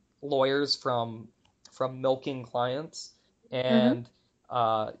 lawyers from milking clients. Hmm. And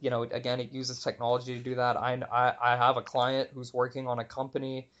again, it uses technology to do that. I have a client who's working on a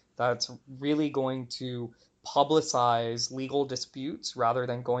company that's really going to publicize legal disputes rather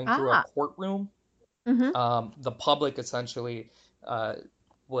than going through a Ah. courtroom. Hmm. The public essentially uh,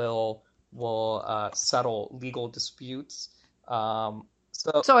 will settle legal disputes. Um,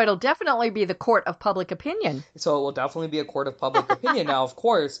 so So it'll definitely be the court of public opinion. so it will definitely be a court of public opinion. Now, of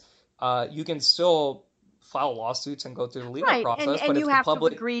course, you can still file lawsuits and go through the legal Right. And process, but and you if the have to have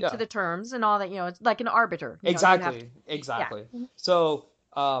public, agreed to yeah, the terms and all that, it's like an arbiter. You have to. exactly, Yeah. exactly. So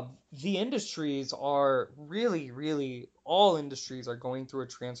the industries are really, all industries are going through a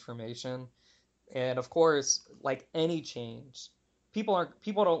transformation. And of course, like any change,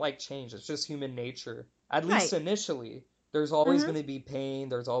 people don't like change. It's just human nature. At least Right. initially, there's always Hmm. going to be pain,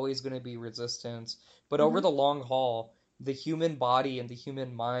 there's always going to be resistance. But over Hmm. the long haul, the human body and the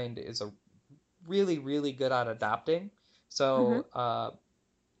human mind is a really good at adapting. Hmm. So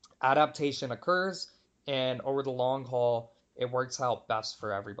adaptation occurs, and over the long haul, it works out best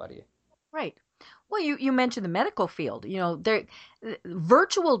for everybody. Right. Well, you mentioned the medical field. There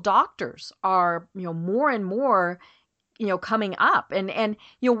virtual doctors are, more and more, coming up. And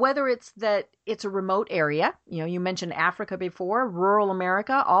whether it's that it's a remote area, you mentioned Africa before, rural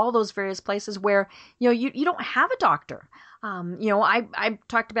America, all those various places where, you don't have a doctor. I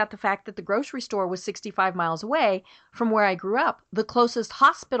talked about the fact that the grocery store was 65 miles away from where I grew up. The closest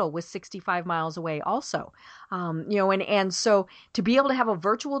hospital was 65 miles away also. And so to be able to have a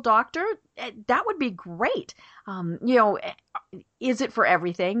virtual doctor, that would be great. Is it for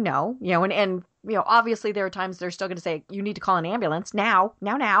everything? No. And obviously there are times they're still going to say you need to call an ambulance now.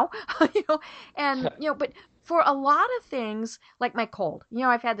 you know, but for a lot of things like my cold,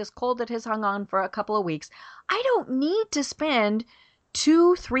 I've had this cold that has hung on for a couple of weeks. I don't need to spend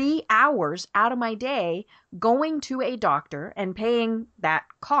 2-3 hours out of my day going to a doctor and paying that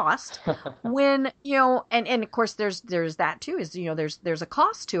cost when, and of course there's that too, is, there's a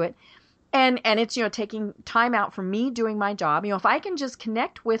cost to it. And it's, taking time out from me doing my job. If I can just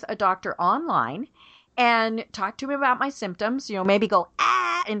connect with a doctor online and talk to him about my symptoms, maybe go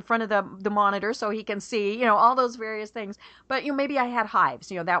in front of the monitor so he can see, all those various things. But maybe I had hives,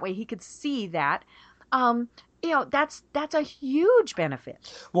 that way he could see that. Um, that's a huge benefit.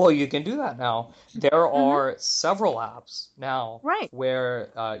 Well, you can do that now. There Hmm. are several apps now Right. where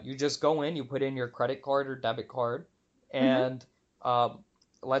you just go in, you put in your credit card or debit card, Hmm. and um,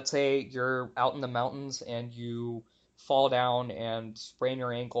 let's say you're out in the mountains and you fall down and sprain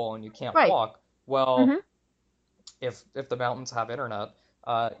your ankle and you can't Right. walk. Well, Hmm. if the mountains have internet,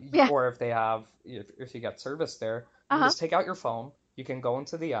 Yeah. or if they have, if you get service there, you can Uh-huh. just take out your phone, you can go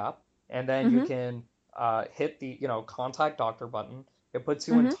into the app, and then you Hmm. can hit the, contact doctor button. It puts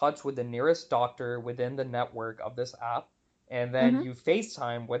you in Hmm. touch with the nearest doctor within the network of this app, and then Hmm. you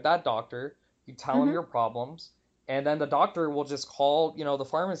FaceTime with that doctor, you tell him Hmm. your problems, and then the doctor will just call, the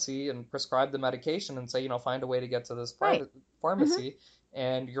pharmacy and prescribe the medication and say, find a way to get to this Right. Hmm. pharmacy,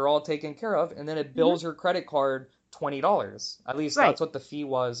 and you're all taken care of, and then it Hmm. bills your credit card $20. At least Right. that's what the fee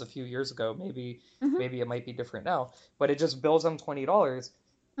was a few years ago. Hmm. Maybe it might be different now, but it just bills them $20.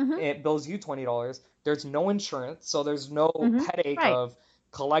 Hmm. It bills you $20. There's no insurance, so there's no Hmm. headache Right. of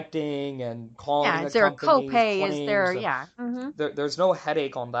collecting and calling Yeah. the Is there a companies, copay? Is there, claims. yeah. Hmm. There's no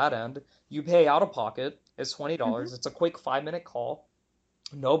headache on that end. You pay out of pocket. is $20. Mm-hmm. It's a quick 5-minute call.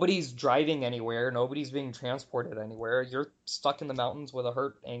 Nobody's driving anywhere. Nobody's being transported anywhere. You're stuck in the mountains with a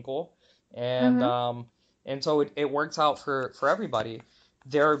hurt ankle, and Mm-hmm. um, and so it works out for everybody.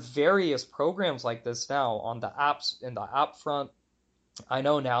 There are various programs like this now on the apps in the app front. I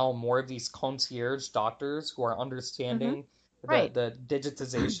know now more of these concierge doctors who are Mm-hmm. understanding Right. the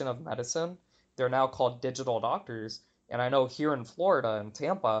digitization of medicine. They're now called digital doctors. And I know here in Florida in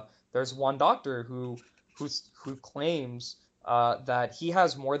Tampa, there's one doctor who claims that he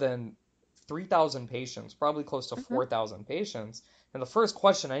has more than 3,000 patients, probably close to Mm-hmm. 4,000 patients. And the first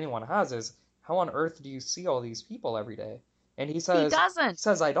question anyone has is, how on earth do you see all these people every day? And He he doesn't.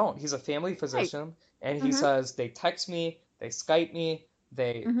 says I don't. He's a family Right. physician, and he Mm-hmm. says they text me, they Skype me,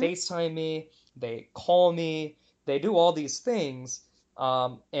 they Mm-hmm. FaceTime me, they call me, they do all these things.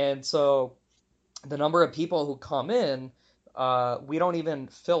 And so the number of people who come in, we don't even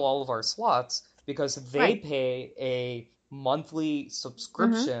fill all of our slots because they Right. pay a monthly Mm-hmm.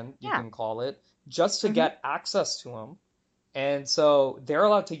 subscription, you Yeah. can call it, just to Mm-hmm. get access to them. And so they're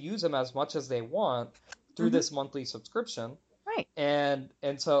allowed to use them as much as they want through Mm-hmm. this monthly subscription. Right. And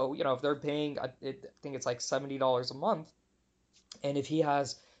so, if they're paying, I think it's like $70 a month, and if he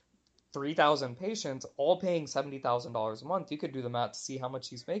has 3,000 patients, all paying $70,000 a month, you could do the math to see how much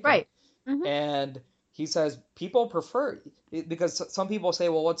he's making. Right. Mm-hmm. And he says people prefer, because some people say,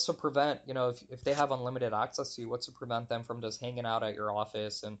 well, what's to prevent, if they have unlimited access to you, what's to prevent them from just hanging out at your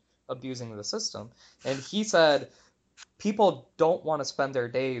office and abusing the system? And he said people don't want to spend their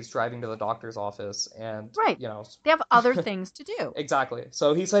days driving to the doctor's office and, Right. They have other things to do. exactly.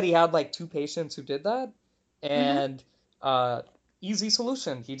 So he said he had like two patients who did that, Mm-hmm. and uh, easy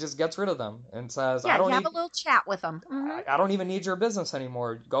solution. He just gets rid of them and says, Yeah. You have a little chat with them. Mm-hmm. I don't even need your business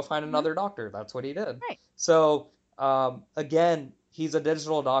anymore. Go find Mm-hmm. another doctor. That's what he did. Right. So again, he's a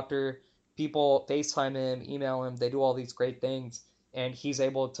digital doctor. People FaceTime him, email him. They do all these great things, and he's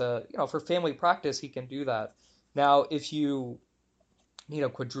able to, for family practice, he can do that. Now, if you need a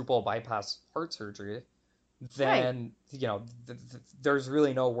quadruple bypass heart surgery, Right. then there's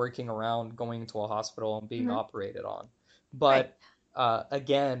really no working around going to a hospital and being Mm-hmm. operated on. Right. But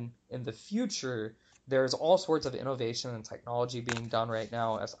again, in the future, there's all sorts of innovation and technology being done right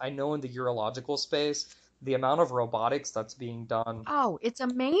now. As I know in the urological space, the amount of robotics that's being done. Oh, it's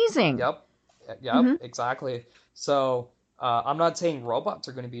amazing. Yep, yep, Mm-hmm. exactly. So I'm not saying robots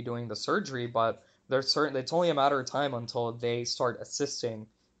are going to be doing the surgery, but there's certain it's only a matter of time until they start assisting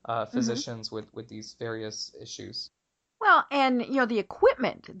Mm-hmm. physicians with these various issues. Well, and the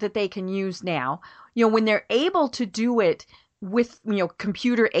equipment that they can use now, when they're able to do it with,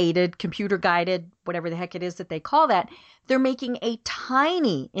 computer aided, computer guided, whatever the heck it is that they call that, they're making a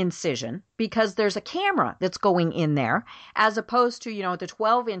tiny incision because there's a camera that's going in there as opposed to, the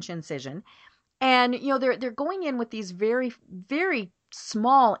 12-inch incision. And they're going in with these very very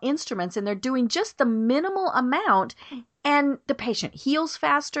small instruments, and they're doing just the minimal amount, and the patient heals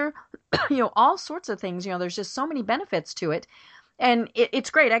faster. All sorts of things. There's just so many benefits to it, and it's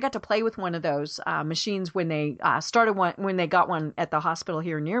great. I got to play with one of those machines when they started one, when they got one at the hospital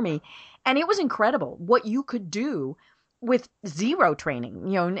here near me, and it was incredible what you could do with zero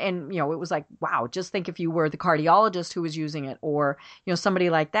training. It was like, wow, just think if you were the cardiologist who was using it, or somebody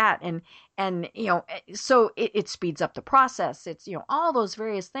like that. And so it speeds up the process. It's all those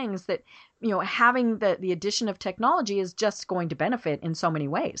various things that having the addition of technology is just going to benefit in so many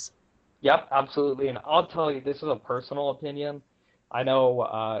ways. Yep, absolutely. And I'll tell you, this is a personal opinion. I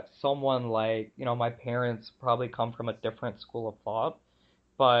know someone like, my parents probably come from a different school of thought,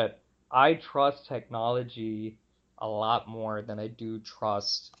 but I trust technology a lot more than I do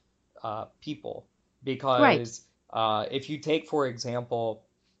trust people. Right. Because if you take, for example,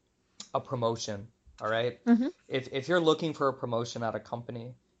 a promotion, all right? Mm-hmm. If you're looking for a promotion at a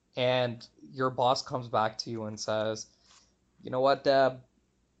company and your boss comes back to you and says, you know what, Deb,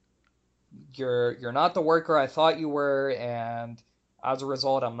 you're not the worker I thought you were, and as a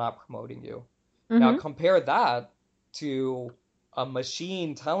result, I'm not promoting you. Now Mm-hmm. compare that to a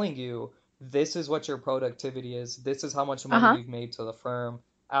machine telling you this is what your productivity is, this is how much money Uh-huh. you've made to the firm.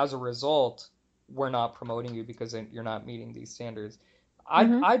 As a result, we're not promoting you because you're not meeting these standards. I'd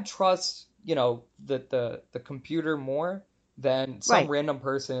Mm-hmm. I'd trust, the computer more than some Right. random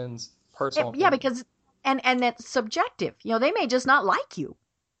person's personal Yeah, opinion. because and that's subjective. They may just not like you.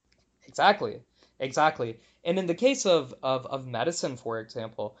 Exactly. Exactly. And in the case of medicine, for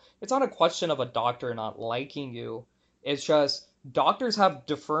example, it's not a question of a doctor not liking you. It's just doctors have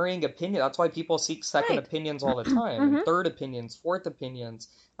differing opinion. That's why people seek second Right. opinions all the time, and Mm-hmm. third opinions, fourth opinions.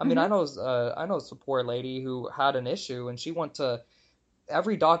 I mean, Mm-hmm. I know a poor lady who had an issue, and she went to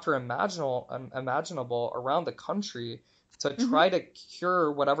every doctor imaginable around the country to Mhm. try to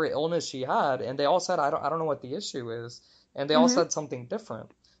cure whatever illness she had, and they all said, I don't know what the issue is, and they all Mhm. said something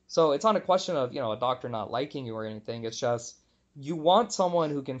different. So it's not a question of, a doctor not liking you or anything. It's just you want someone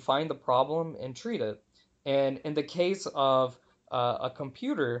who can find the problem and treat it. And in the case of a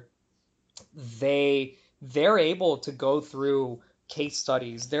computer, they're able to go through case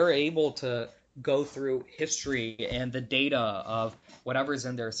studies. They're able to go through history and the data of whatever's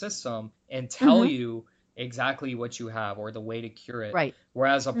in their system and tell Mhm. you exactly what you have or the way to cure it. Right.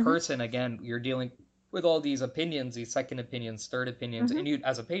 Whereas a Mhm. person, again, you're dealing with all these opinions, these second opinions, third opinions, Mhm. and you,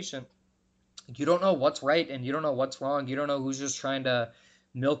 as a patient, you don't know what's right and you don't know what's wrong. You don't know who's just trying to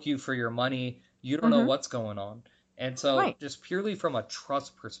milk you for your money. You don't know Mhm. what's going on. And so, Right. just purely from a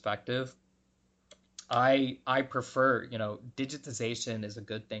trust perspective, I prefer, digitization is a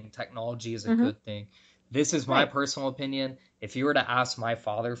good thing. Technology is a Mhm. good thing. This is my Right. personal opinion. If you were to ask my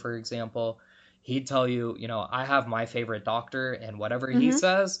father, for example, he'd tell you, I have my favorite doctor and whatever he Mhm.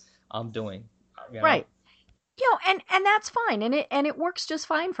 says, I'm doing, you know. Right. And that's fine, and it works just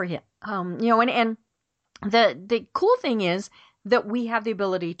fine for him. And the cool thing is that we have the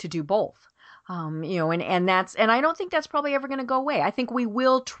ability to do both. And I don't think that's probably ever going to go away. I think we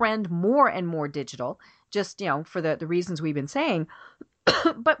will trend more and more digital, just for the reasons we've been saying.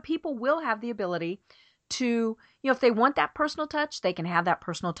 But people will have the ability to, if they want that personal touch, they can have that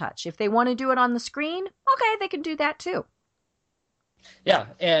personal touch. If they want to do it on the screen, okay, they can do that too. Yeah,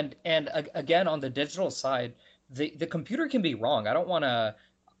 and again on the digital side, the computer can be wrong. Right.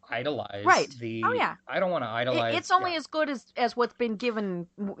 Oh yeah. I don't want to It's idolize, only yeah. as good as what's been been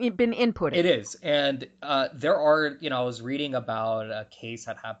inputted. It is, and there are, I was reading about a case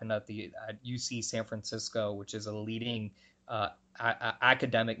that happened at UC San Francisco, which is a leading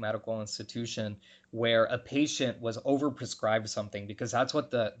academic medical institution, where a patient was overprescribed something because that's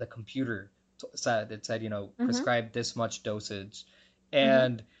what the computer said. It said, Mm-hmm. prescribe this much dosage, Mm-hmm.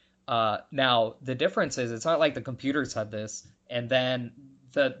 and now the difference is it's not like the computer said this, and then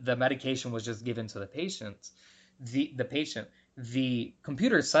the medication was just given to the patient. The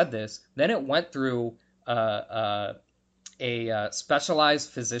computer said this, then it went through a specialized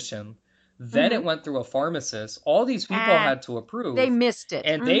physician, then Mm-hmm. it went through a pharmacist. All these people Ah, had to they approve, missed it.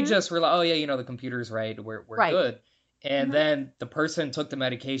 and they Mm-hmm. just were like, "Oh yeah, the computer's right. We're Right. good." And Mm-hmm. then the person took the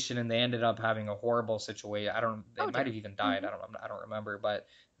medication, and they ended up having a horrible situation. I don't. They Oh might dear. have even died. Mm-hmm. I don't remember, but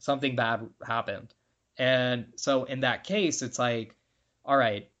something bad happened. And so in that case, it's like, all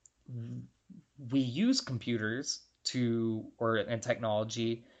right, we use computers and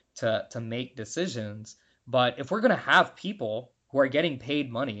technology to make decisions, but if we're going to have people who are getting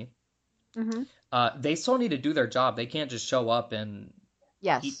paid money, Mm-hmm. they still need to do their job. They can't just show up and eat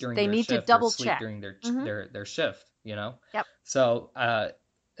Yes, during they their need to shift or double sleep check. during Mm-hmm. their shift. Yep. So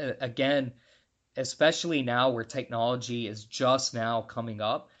again, especially now where technology is just now coming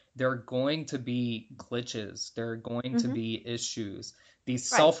up, there are going to be glitches. There are going to Mm-hmm. be issues. These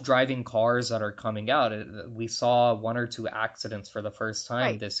Right. self-driving cars that are coming out, we saw one or two accidents for the first time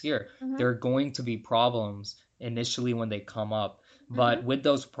Right. this year. Mm-hmm. There are going to be problems initially when they come up, Mm-hmm. but with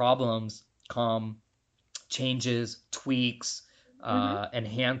those problems come changes, tweaks, Mm-hmm.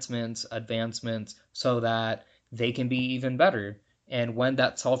 enhancements, advancements, so that they can be even better. And when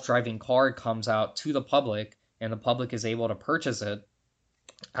that self-driving car comes out to the public and the public is able to purchase it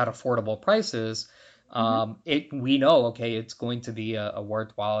at affordable prices, Mm-hmm. it we know, okay, it's going to be a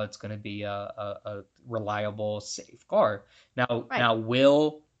worthwhile, it's going to be a reliable, safe car. Right. Now,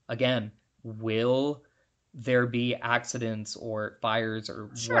 will there be accidents or fires or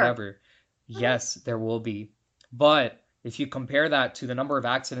Sure. whatever? Mm-hmm. Yes, there will be. But if you compare that to the number of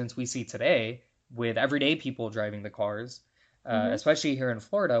accidents we see today with everyday people driving the cars, Mm-hmm. especially here in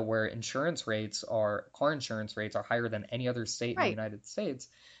Florida, where car insurance rates are higher than any other state in the Right. United States,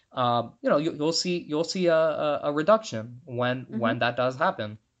 you'll see a reduction Mm-hmm. when that does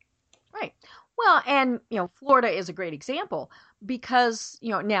happen. Right. Well, and Florida is a great example because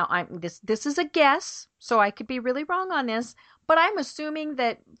now this is a guess, so I could be really wrong on this, but I'm assuming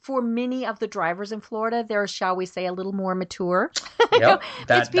that for many of the drivers in Florida, they're, shall we say, a little more mature. Yep,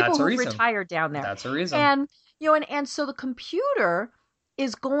 It's people that's a who've reason. retired down there, That's a reason. and and so the computer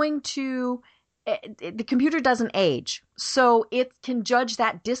is going to. The computer doesn't age, so it can judge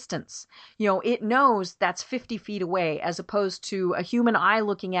that distance. It knows that's 50 feet away as opposed to a human eye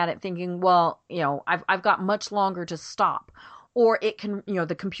looking at it thinking, well, I've got much longer to stop. or it can,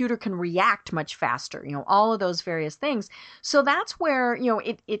 the computer can react much faster, all of those various things. So that's where,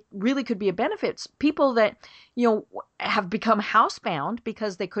 it really could be a benefit. People that, have become housebound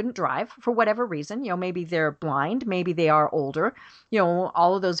because they couldn't drive for whatever reason, maybe they're blind, maybe they are older,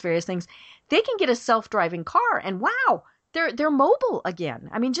 all of those various things. They can get a self-driving car and wow, they're mobile again.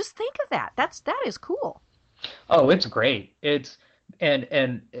 I mean, just think of that. That is cool. Oh, it's great.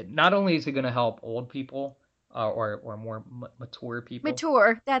 And not only is it going to help old people or more mature people.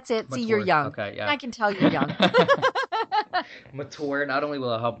 Mature. That's it. See, you're Mature. young. Okay, yeah. I can tell you're young. Mature, not only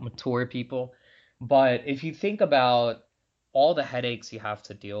will it help mature people, but if you think about all the headaches you have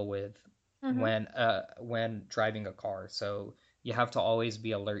to deal with Hmm. when driving a car. So you have to always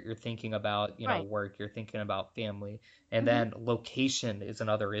be alert. You're thinking about, Right. work, you're thinking about family, and Hmm. then location is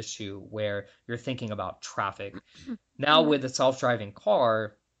another issue where you're thinking about traffic. Now Hmm. with a self-driving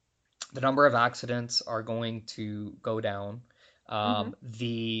car, the number of accidents are going to go down. Hmm.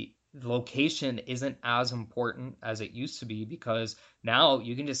 The location isn't as important as it used to be because now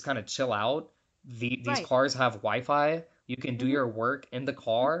you can just kind of chill out. These Right. cars have Wi-Fi. You can do Hmm. your work in the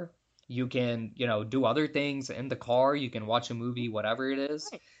car. You can, do other things in the car. You can watch a movie, whatever it is.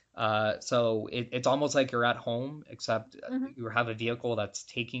 Right. So it's almost like you're at home, except Hmm. you have a vehicle that's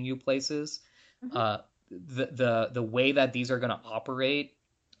taking you places. Hmm. Uh, the way that these are going to operate,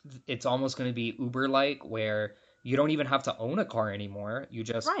 it's almost going to be Uber-like, where you don't even have to own a car anymore. You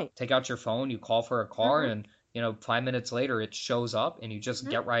just Right. take out your phone, you call for a car, Hmm. and 5 minutes later it shows up, and you just Hmm.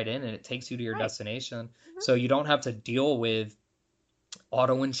 get right in, and it takes you to your Right. destination. Hmm. So you don't have to deal with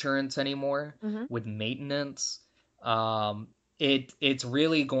auto insurance anymore, Hmm. with maintenance. Um, it's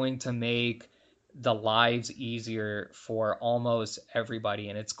really going to make the lives easier for almost everybody,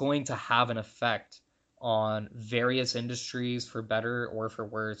 and it's going to have an effect on various industries for better or for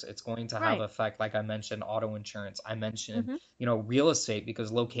worse. It's going to have Right. effect, like I mentioned, auto insurance. I mentioned, Hmm. real estate,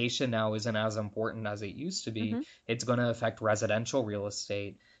 because location now isn't as important as it used to be. Hmm. It's going to affect residential real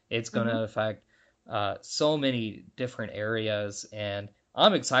estate. It's going Hmm. to affect so many different areas, and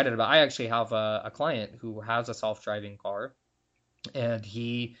I'm excited about. I actually have a client who has a self-driving car, and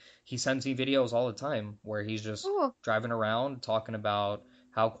he sends me videos all the time where he's just Cool. driving around talking about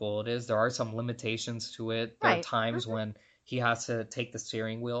how cool it is. There are some limitations to it. There are Right. times Hmm. when he has to take the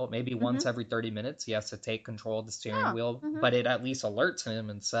steering wheel. Maybe Hmm. once every 30 minutes, he has to take control of the steering Yeah. wheel, Hmm. but it at least alerts him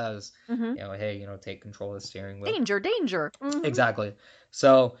and says, Hmm. hey, take control of the steering wheel. Danger, danger. Hmm. Exactly.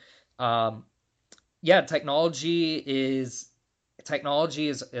 So, um, yeah, technology is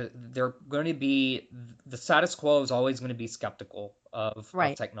they're going to be the status quo is always going to be skeptical of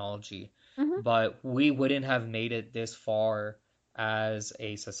Right. technology, Hmm. but we wouldn't have made it this far as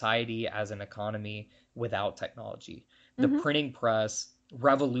a society, as an economy, without technology. The Hmm. printing press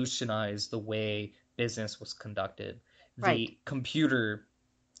revolutionized the way business was conducted. Right. The computer,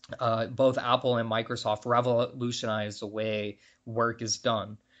 both Apple and Microsoft, revolutionized the way work is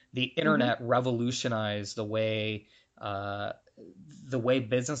done. The Hmm. internet revolutionized uh, the way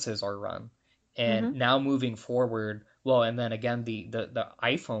businesses are run. And Hmm. now moving forward, well, and then again, the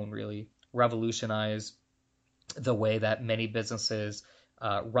iPhone really revolutionized the way that many businesses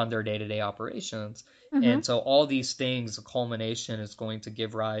run their day-to-day operations. Hmm. And so all these things, the culmination is going to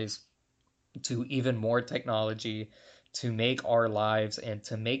give rise to even more technology to make our lives and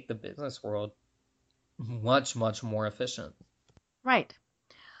to make the business world much, much more efficient. Right.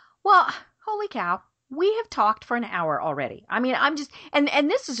 Well, holy cow. We have talked for an hour already. I mean, I'm just and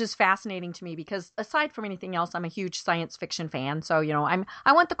this is just fascinating to me because aside from anything else, I'm a huge science fiction fan. So,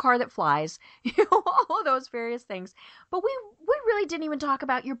 I want the car that flies, all of those various things. But we really didn't even talk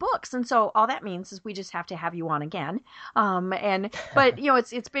about your books. And so all that means is we just have to have you on again. And but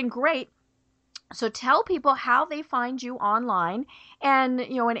it's been great. So tell people how they find you online and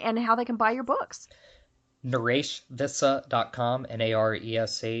and how they can buy your books. NareshVissa.com,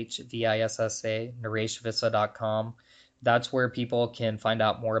 NareshVissa, NareshVissa.com. That's where people can find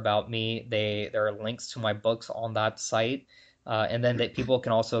out more about me. There are links to my books on that site. And then that people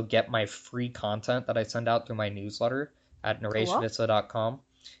can also get my free content that I send out through my newsletter at Cool. nareshvissa.com.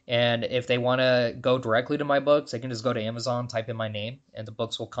 And if they want to go directly to my books, they can just go to Amazon, type in my name, and the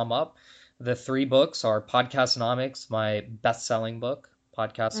books will come up. The three books are Podcastnomics, my best-selling book, Mhm.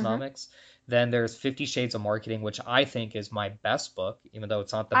 Podcastnomics. Then there's 50 Shades of Marketing, which I think is my best book, even though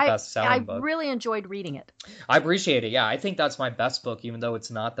it's not the best I selling book. really enjoyed reading it. I appreciate it. Yeah, I think that's my best book, even though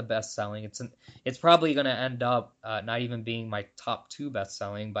it's not the best selling. It's probably going to end up not even being my top two best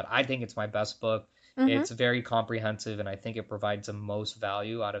selling, but I think it's my best book. Mhm. It's very comprehensive, and I think it provides the most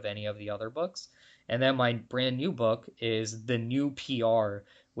value out of any of the other books. And then my brand new book is The New PR,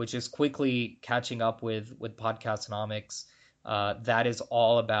 which is quickly catching up with Podcastnomics. that is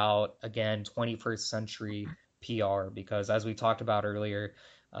all about, again, 21st century PR, because as we talked about earlier,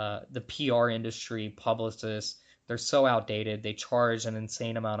 the PR industry, publicists, they're so outdated. They charge an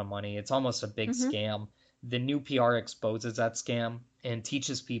insane amount of money. It's almost a big scam. The new PR exposes that scam and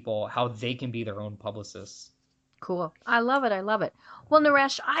teaches people how they can be their own publicists. Cool. I love it. I love it. Well,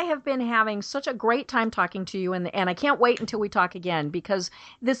 Naresh, I have been having such a great time talking to you, and I can't wait until we talk again, because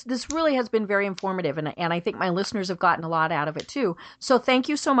this really has been very informative, and I think my listeners have gotten a lot out of it too. So thank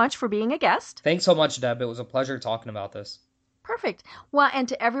you so much for being a guest. Thanks so much, Deb. It was a pleasure talking about this. Perfect. Well, and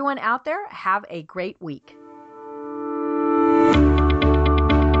to everyone out there, have a great week.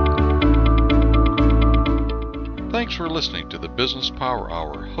 Thanks for listening to the Business Power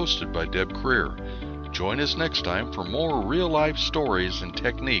Hour, hosted by Deb Creer. Join us next time for more real-life stories and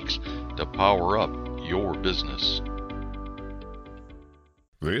techniques to power up your business.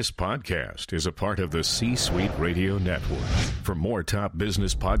 This podcast is a part of the C-Suite Radio Network. For more top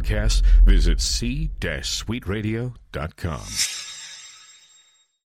business podcasts, visit c-suiteradio.com.